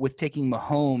followed up with taking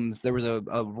Mahomes. There was a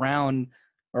round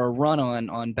or a run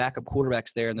on backup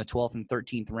quarterbacks there in the 12th and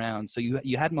 13th round. So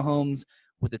you had Mahomes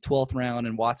with the 12th round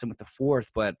and Watson with the 4th,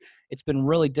 but it's been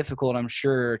really difficult, I'm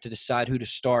sure, to decide who to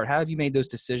start. How have you made those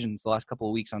decisions the last couple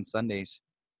of weeks on Sundays?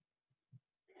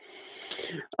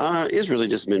 It's really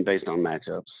just been based on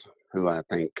matchups, who I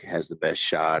think has the best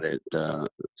shot at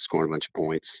scoring a bunch of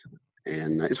points,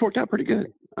 and it's worked out pretty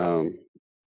good.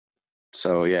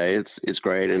 So yeah, it's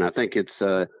great, and I think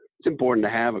it's important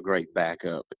to have a great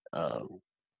backup.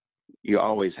 You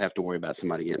always have to worry about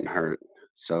somebody getting hurt.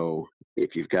 So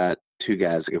if you've got two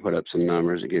guys that can put up some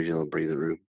numbers, it gives you a little breathing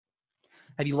room.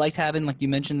 Have you liked having, like you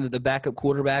mentioned, the backup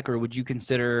quarterback, or would you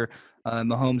consider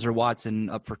Mahomes or Watson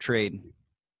up for trade?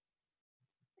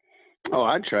 Oh,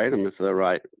 I'd trade them if the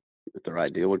right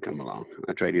deal would come along.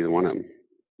 I'd trade either one of them,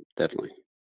 definitely.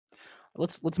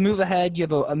 Let's move ahead. You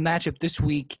have a matchup this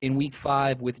week in Week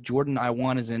 5 with Jordan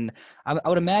Iwanizon. I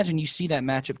would imagine you see that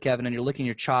matchup, Kevin, and you're licking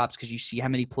your chops because you see how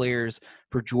many players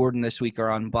for Jordan this week are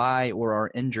on bye or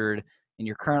are injured, and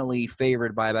you're currently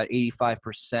favored by about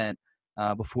 85%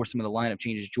 before some of the lineup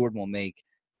changes Jordan will make.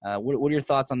 What are your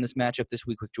thoughts on this matchup this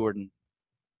week with Jordan?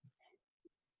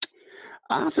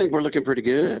 I think we're looking pretty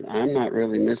good. I'm not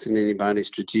really missing anybody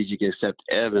strategic except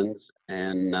Evans,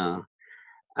 and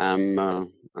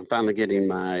I'm finally getting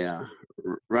my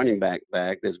running back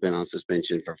that's been on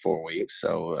suspension for 4 weeks,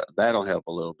 so that'll help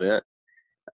a little bit.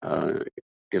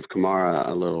 Give Kamara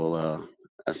a little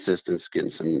assistance,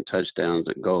 getting some touchdowns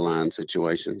at goal line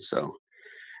situations. So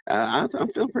I'm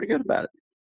feeling pretty good about it.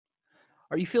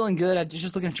 Are you feeling good? I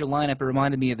just looking at your lineup, it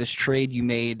reminded me of this trade you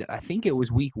made. I think it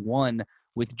was Week 1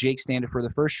 with Jake Standifer, the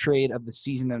first trade of the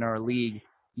season in our league.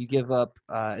 You give up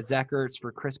Zach Ertz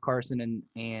for Chris Carson,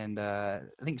 and I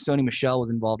think Sony Michel was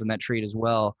involved in that trade as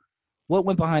well. What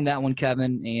went behind that one,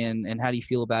 Kevin, and how do you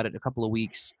feel about it a couple of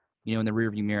weeks, in the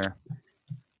rearview mirror?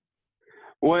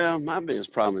 Well, my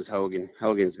biggest problem is Hogan.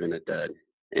 Hogan's been a dud,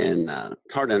 and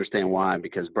it's hard to understand why,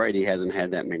 because Brady hasn't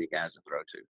had that many guys to throw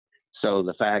to. So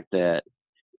the fact that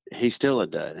he's still a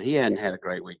dud, he hadn't had a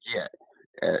great week yet,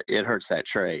 it hurts that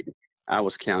trade. I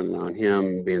was counting on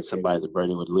him being somebody that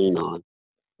Brady would lean on.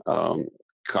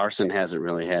 Carson hasn't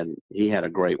really he had a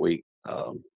great week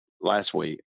last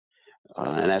week,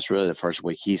 and that's really the first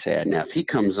week he's had. Now, if he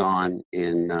comes on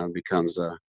and becomes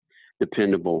a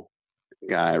dependable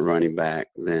guy at running back,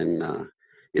 then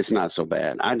it's not so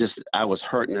bad. I was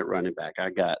hurting at running back.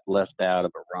 I got left out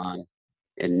of a run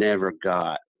and never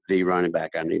got the running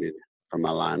back I needed for my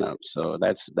lineup. So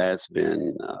that's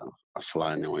been a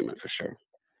fly in the ointment for sure.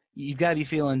 You've got to be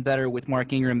feeling better with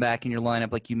Mark Ingram back in your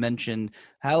lineup, like you mentioned.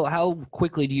 How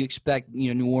quickly do you expect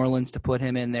New Orleans to put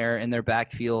him in their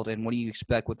backfield, and what do you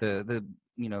expect with the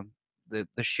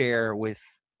share with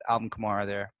Alvin Kamara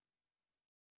there?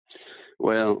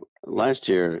 Well, last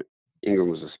year Ingram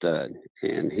was a stud,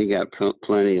 and he got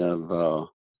plenty of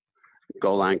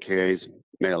goal line carries,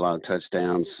 made a lot of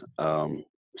touchdowns.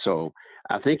 So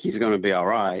I think he's going to be all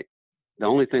right. The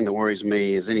only thing that worries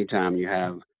me is anytime you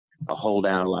have a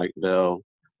holdout like Bell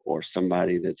or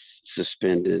somebody that's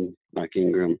suspended like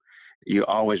Ingram, you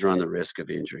always run the risk of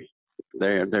injury.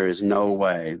 There is no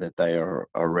way that they are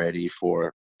ready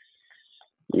for,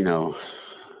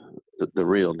 the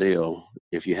real deal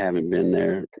if you haven't been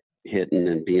there hitting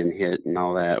and being hit and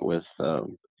all that with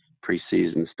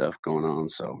preseason stuff going on.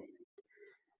 So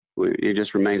it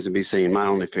just remains to be seen. My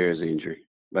only fear is injury.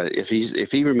 But if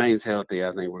he remains healthy,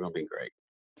 I think we're going to be great.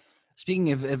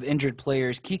 Speaking of injured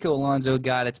players, Kiko Alonso, a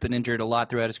guy that's been injured a lot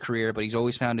throughout his career, but he's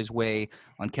always found his way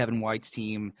on Kevin White's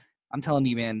team. I'm telling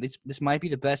you, man, this might be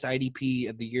the best IDP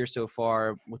of the year so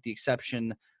far, with the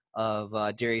exception of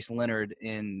Darius Leonard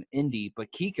in Indy.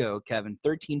 But Kiko, Kevin,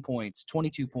 13 points,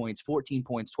 22 points, 14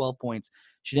 points, 12 points.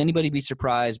 Should anybody be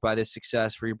surprised by this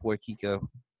success for your boy Kiko?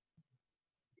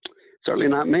 Certainly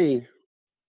not me.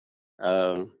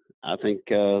 I think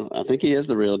he is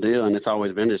the real deal, and it's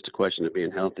always been just a question of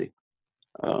being healthy.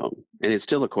 And it's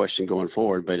still a question going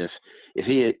forward. But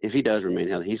if he does remain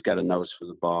healthy, he's got a nose for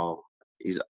the ball.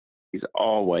 He's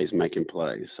always making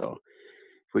plays. So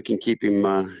if we can keep him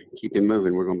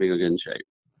moving, we're going to be in good shape.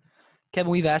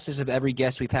 Kevin, we've asked this of every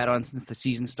guest we've had on since the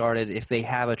season started, if they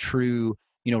have a true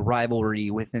rivalry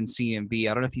within CMB.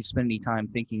 I don't know if you've spent any time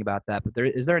thinking about that, but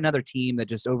is there another team that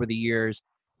just over the years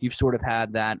you've sort of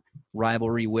had that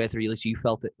rivalry with, or at least you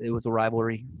felt that it was a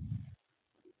rivalry?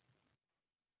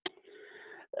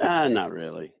 Not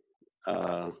really.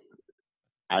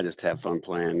 I just have fun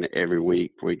playing every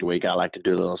week to week. I like to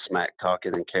do a little smack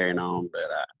talking and carrying on, but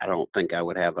I don't think I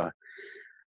would have a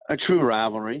true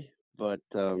rivalry, but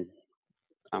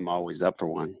I'm always up for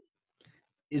one.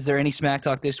 Is there any smack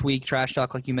talk this week, trash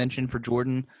talk like you mentioned for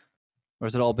Jordan, or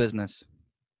is it all business?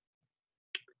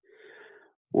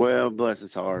 Well, bless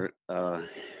his heart.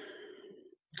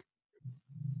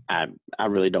 I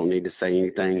really don't need to say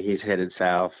anything. He's headed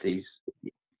south. He's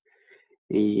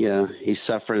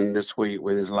suffering this week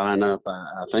with his lineup.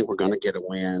 I think we're going to get a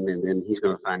win, and then he's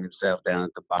going to find himself down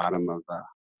at the bottom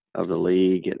of the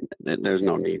league. And there's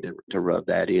no need to rub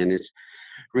that in. It's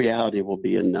reality will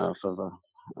be enough of a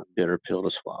bitter pill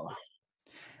to swallow.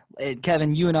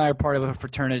 Kevin, you and I are part of a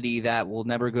fraternity that will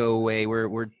never go away.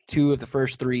 We're two of the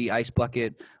first three ice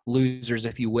bucket losers,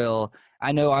 if you will.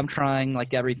 I know I'm trying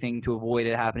like everything to avoid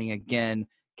it happening again.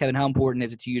 Kevin, how important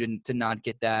is it to you to not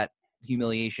get that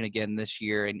humiliation again this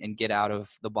year and get out of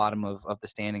the bottom of the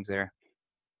standings there?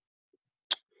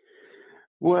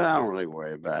 Well, I don't really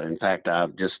worry about it. In fact,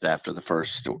 just after the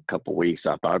first couple of weeks,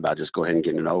 I thought about just go ahead and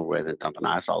getting it over with and dumping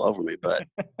ice all over me. But,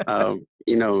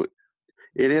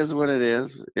 it is what it is.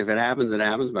 If it happens, it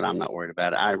happens, but I'm not worried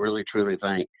about it. I really, truly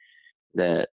think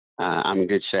that I'm in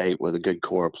good shape with a good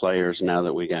core of players now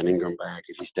that we got Ingram back.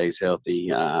 If he stays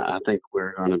healthy, I think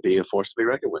we're going to be a force to be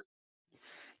reckoned with.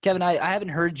 Kevin, I haven't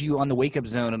heard you on the Wake Up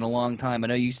Zone in a long time. I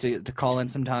know you used to call in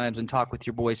sometimes and talk with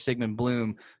your boy Sigmund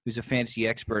Bloom, who's a fantasy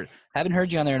expert. Haven't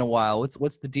heard you on there in a while.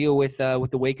 What's the deal with the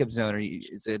Wake Up Zone?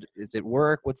 Is it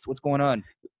work? What's going on?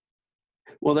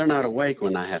 Well, they're not awake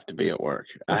when I have to be at work.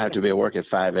 I have to be at work at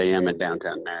 5 a.m. in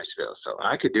downtown Nashville, so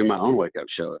I could do my own wake-up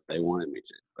show if they wanted me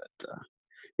to. But,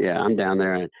 yeah, I'm down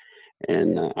there,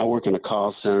 and I work in a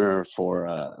call center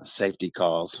for safety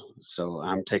calls, so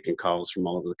I'm taking calls from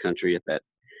all over the country at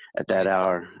that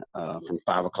hour from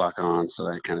 5 o'clock on, so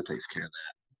that kind of takes care of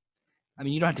that. I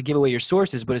mean, you don't have to give away your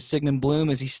sources, but is Sigmund Bloom,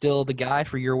 is he still the guy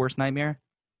for your worst nightmare?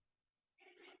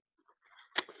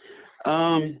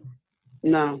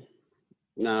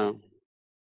 No.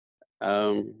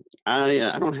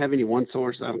 I don't have any one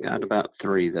source. I've got about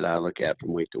 3 that I look at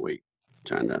from week to week,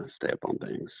 trying to stay up on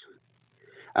things.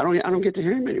 I don't get to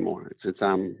hear him anymore since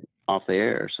I'm off the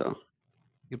air. So,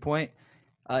 good point.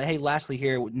 Hey, lastly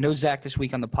here, no Zach this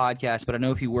week on the podcast, but I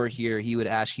know if he were here, he would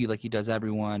ask you like he does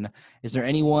everyone. Is there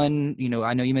anyone,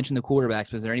 I know you mentioned the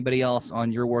quarterbacks, but is there anybody else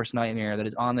on your worst nightmare that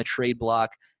is on the trade block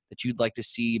that you'd like to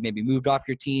see maybe moved off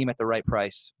your team at the right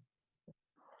price?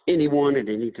 Anyone at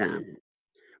any time.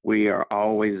 We are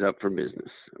always up for business.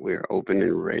 We are open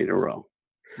and ready to roll.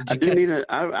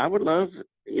 I would love,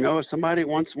 if somebody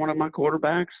wants one of my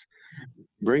quarterbacks,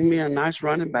 bring me a nice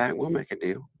running back. We'll make a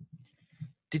deal.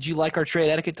 Did you like our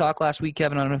trade etiquette talk last week,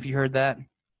 Kevin? I don't know if you heard that.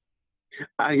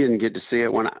 I didn't get to see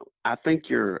it. I think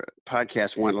your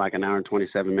podcast went like an hour and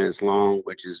 27 minutes long,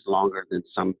 which is longer than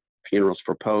some funerals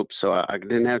for popes, so I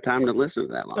didn't have time to listen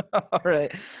to that long. All right.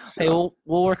 Hey, we'll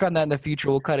work on that in the future.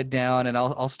 We'll cut it down, and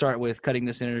I'll start with cutting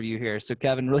this interview here. So,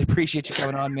 Kevin, really appreciate you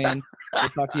coming on, man. We'll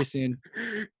talk to you soon.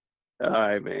 All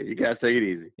right, man. You guys take it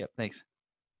easy. Yep, thanks.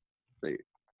 See you.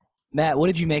 Matt, what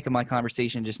did you make of my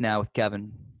conversation just now with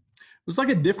Kevin? It was like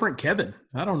a different Kevin.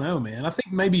 I don't know, man. I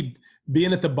think maybe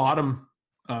being at the bottom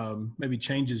maybe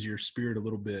changes your spirit a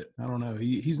little bit. I don't know.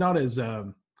 He's not as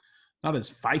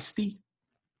feisty.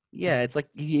 Yeah, it's like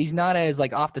he's not as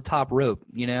like off the top rope,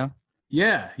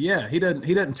 Yeah. He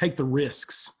doesn't take the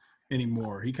risks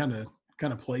anymore. He kind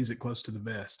of plays it close to the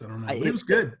vest. I don't know. It was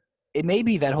good. It may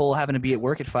be that whole having to be at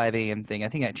work at 5 a.m. thing. I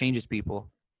think that changes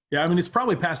people. Yeah, I mean, it's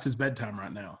probably past his bedtime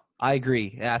right now. I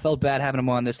agree. Yeah, I felt bad having him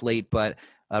on this late, but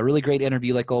a really great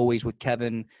interview like always with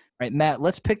Kevin. All right, Matt,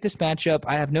 let's pick this matchup.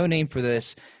 I have no name for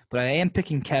this, but I am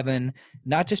picking Kevin,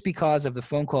 not just because of the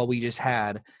phone call we just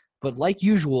had, but like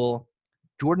usual,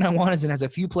 Jordan Iwanizon has a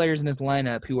few players in his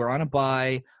lineup who are on a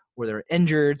bye or they're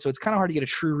injured, so it's kind of hard to get a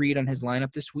true read on his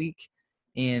lineup this week.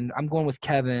 And I'm going with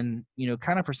Kevin,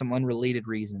 kind of for some unrelated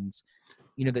reasons.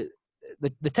 The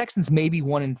Texans may be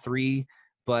 1-3,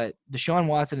 but Deshaun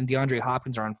Watson and DeAndre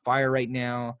Hopkins are on fire right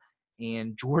now,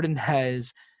 and Jordan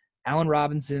has Allen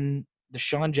Robinson,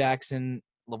 Deshaun Jackson,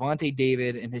 Levante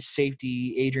David, and his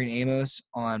safety Adrian Amos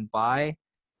on bye.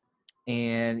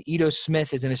 And Ito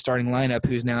Smith is in his starting lineup,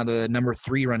 who's now the number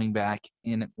 3 running back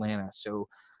in Atlanta. So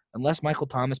unless Michael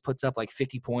Thomas puts up like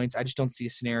 50 points, I just don't see a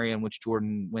scenario in which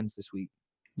Jordan wins this week.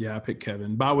 Yeah, I picked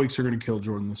Kevin. Bye weeks are going to kill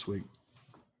Jordan this week.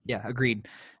 Yeah, agreed.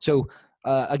 So,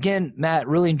 again, Matt,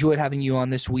 really enjoyed having you on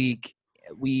this week.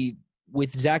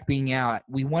 With Zach being out,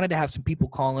 we wanted to have some people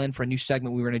call in for a new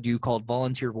segment we were going to do called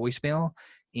Volunteer Voicemail,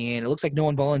 and it looks like no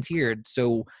one volunteered.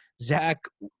 So, Zach,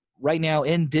 right now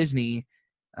in Disney,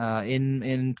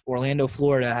 in Orlando,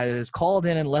 Florida, has called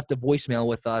in and left a voicemail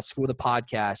with us for the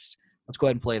podcast. Let's go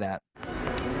ahead and play that.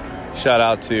 Shout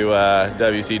out to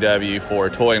WCW for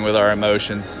toying with our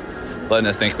emotions, letting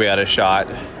us think we had a shot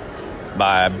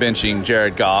by benching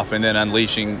Jared Goff and then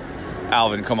unleashing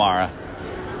Alvin Kamara.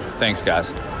 Thanks,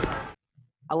 guys.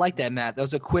 I like that, Matt. That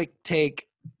was a quick take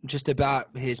just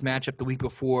about his matchup the week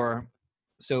before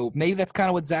So maybe that's kind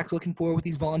of what Zach's looking for with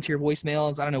these volunteer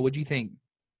voicemails. I don't know. What do you think?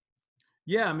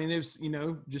 Yeah, I mean, it was,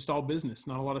 just all business,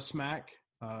 not a lot of smack.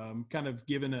 Kind of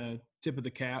giving a tip of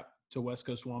the cap to West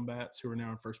Coast Wombats, who are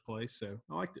now in first place. So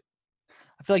I liked it.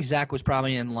 I feel like Zach was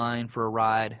probably in line for a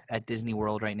ride at Disney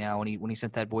World right now when he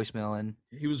sent that voicemail in.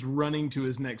 He was running to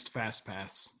his next Fast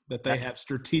Pass that they have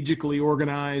strategically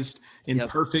organized in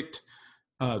perfect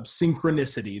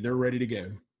synchronicity. They're ready to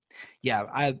go. Yeah,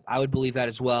 I would believe that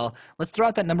as well. Let's throw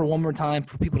out that number one more time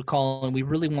for people to call in. We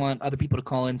really want other people to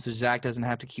call in so Zach doesn't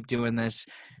have to keep doing this.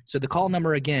 So the call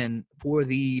number again for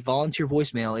the volunteer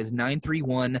voicemail is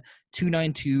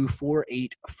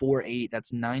 931-292-4848.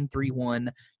 That's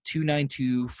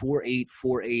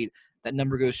 931-292-4848. That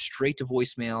number goes straight to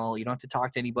voicemail. You don't have to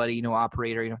talk to anybody,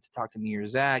 operator. You don't have to talk to me or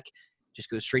Zach. Just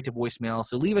goes straight to voicemail.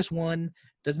 So leave us one.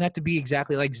 Doesn't have to be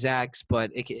exactly like Zach's,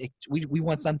 but we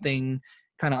want something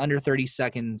kind of under 30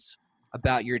 seconds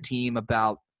about your team,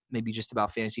 about maybe just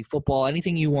about fantasy football,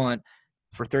 anything you want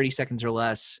for 30 seconds or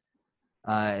less.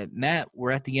 Matt, we're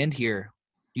at the end here.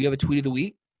 Do you have a tweet of the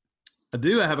week? I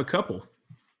do. I have a couple.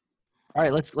 All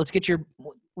right, let's get your –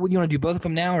 what, you want to do both of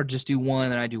them now or just do one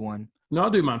and then I do one? No,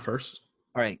 I'll do mine first.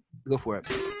 All right, go for it.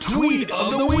 Tweet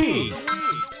of the week.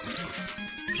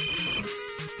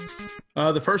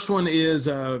 The first one is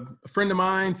a friend of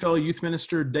mine, fellow youth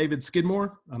minister, David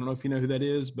Skidmore. I don't know if you know who that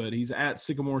is, but he's at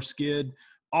Sycamore Skid.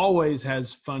 Always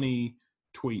has funny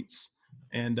tweets.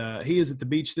 And he is at the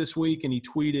beach this week, and he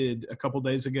tweeted a couple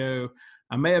days ago,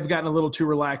 I may have gotten a little too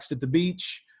relaxed at the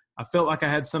beach. I felt like I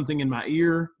had something in my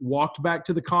ear, walked back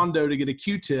to the condo to get a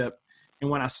Q-tip, and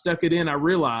when I stuck it in, I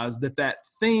realized that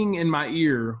thing in my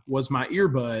ear was my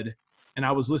earbud, and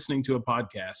I was listening to a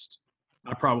podcast.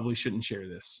 I probably shouldn't share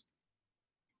this.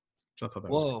 I thought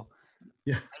that was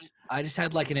yeah. I just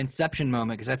had like an inception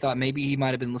moment because I thought maybe he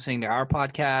might have been listening to our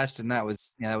podcast, and that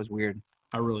was weird.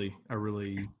 I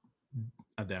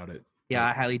doubt it. Yeah,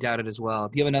 I highly doubt it as well.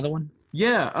 Do you have another one?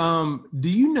 Yeah. Do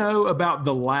you know about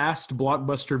the last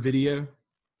Blockbuster Video?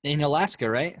 In Alaska,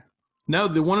 right? No,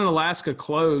 the one in Alaska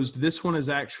closed. This one is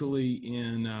actually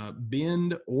in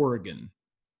Bend, Oregon.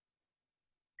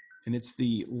 And it's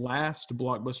the last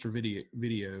Blockbuster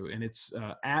video, and it's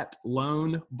at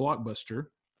Lone Blockbuster.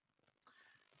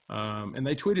 And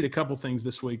they tweeted a couple things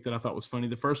this week that I thought was funny.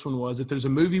 The first one was, if there's a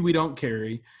movie we don't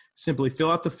carry, simply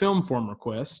fill out the film form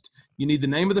request. You need the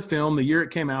name of the film, the year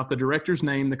it came out, the director's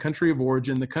name, the country of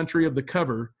origin, the country of the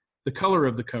cover, the color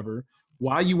of the cover,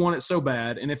 why you want it so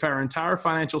bad, and if our entire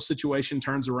financial situation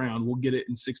turns around, we'll get it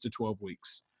in 6 to 12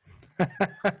 weeks.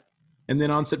 And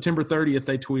then on September 30th,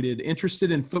 they tweeted,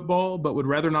 interested in football, but would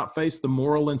rather not face the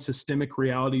moral and systemic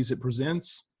realities it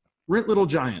presents? Rent Little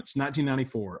Giants,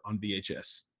 1994 on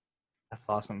VHS. That's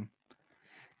awesome.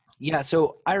 Yeah,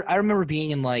 so I remember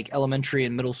being in like elementary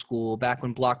and middle school back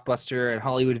when Blockbuster and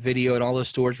Hollywood Video and all those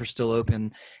stores were still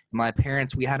open. My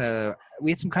parents, we had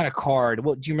some kind of card.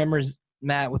 What do you remember,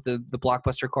 Matt, what the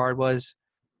Blockbuster card was?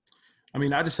 I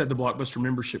mean, I just had the Blockbuster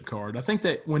membership card. I think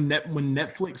that when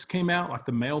Netflix came out, like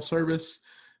the mail service,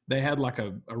 they had like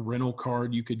a rental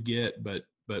card you could get, but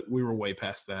we were way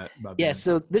past that. Yeah,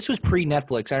 so this was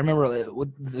pre-Netflix. I remember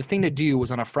the thing to do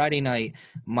was on a Friday night,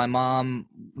 my mom,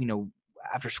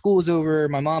 after school was over,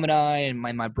 my mom and I and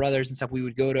my brothers and stuff,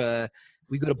 we go to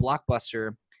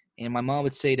Blockbuster, and my mom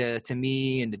would say to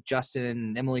me and to Justin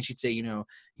and Emily, she'd say,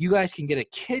 you guys can get a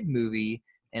kid movie,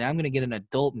 and I'm going to get an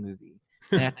adult movie.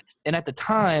 And at the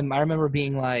time, I remember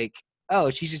being like,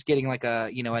 oh, she's just getting like a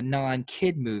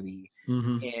non-kid movie.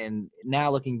 Mm-hmm. And now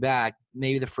looking back,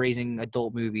 maybe the phrasing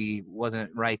adult movie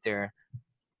wasn't right there.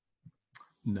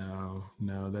 No,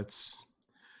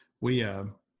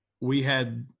 we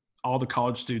had all the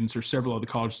college students or several of the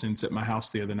college students at my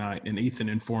house the other night, and Ethan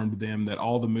informed them that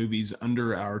all the movies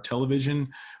under our television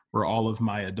were all of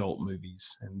my adult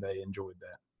movies, and they enjoyed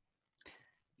that.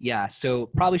 Yeah, so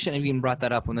probably shouldn't have even brought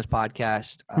that up on this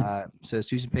podcast. So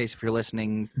Susan Pace, if you're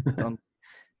listening, don't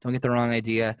get the wrong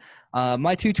idea.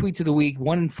 My two tweets of the week,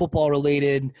 one football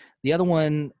related, the other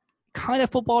one kind of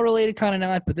football related, kind of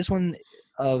not, but this one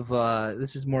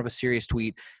this is more of a serious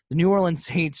tweet. The New Orleans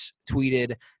Saints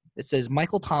tweeted, it says,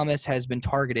 Michael Thomas has been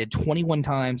targeted 21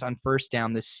 times on first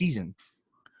down this season.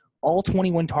 All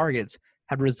 21 targets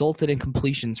have resulted in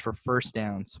completions for first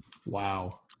downs.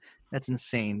 Wow. That's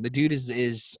insane. The dude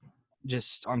is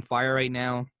just on fire right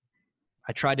now.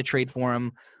 I tried to trade for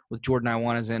him with Jordan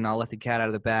Iwanizin. I'll let the cat out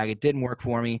of the bag. It didn't work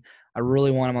for me. I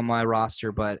really want him on my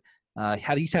roster, but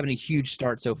he's having a huge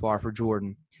start so far for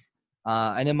Jordan.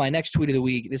 And then my next tweet of the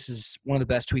week, this is one of the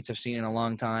best tweets I've seen in a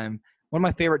long time. One of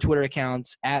my favorite Twitter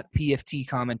accounts, at PFT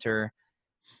Commenter.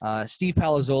 Steve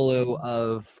Palazzolo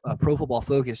of Pro Football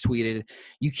Focus tweeted,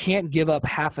 "You can't give up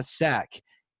half a sack.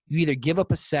 You either give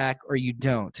up a sack or you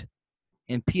don't."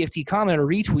 And PFT commenter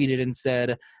retweeted and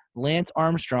said, "Lance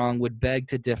Armstrong would beg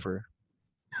to differ."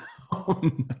 Oh,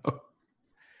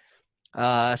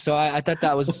 no. So I thought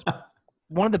that was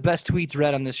one of the best tweets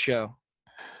read on this show.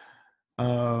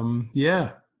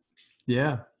 Yeah.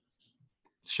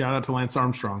 Shout out to Lance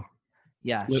Armstrong.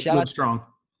 Yeah, Live strong.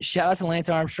 Shout out to Lance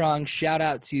Armstrong. Shout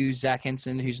out to Zach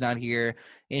Henson, who's not here.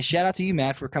 And shout out to you,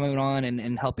 Matt, for coming on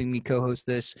and helping me co-host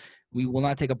this. We will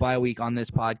not take a bye week on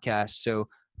this podcast, so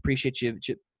appreciate you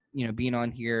being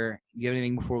on here. You have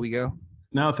anything before we go?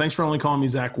 No, thanks for only calling me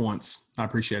Zach once. I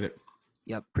appreciate it.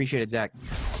 Yep, appreciate it, Zach.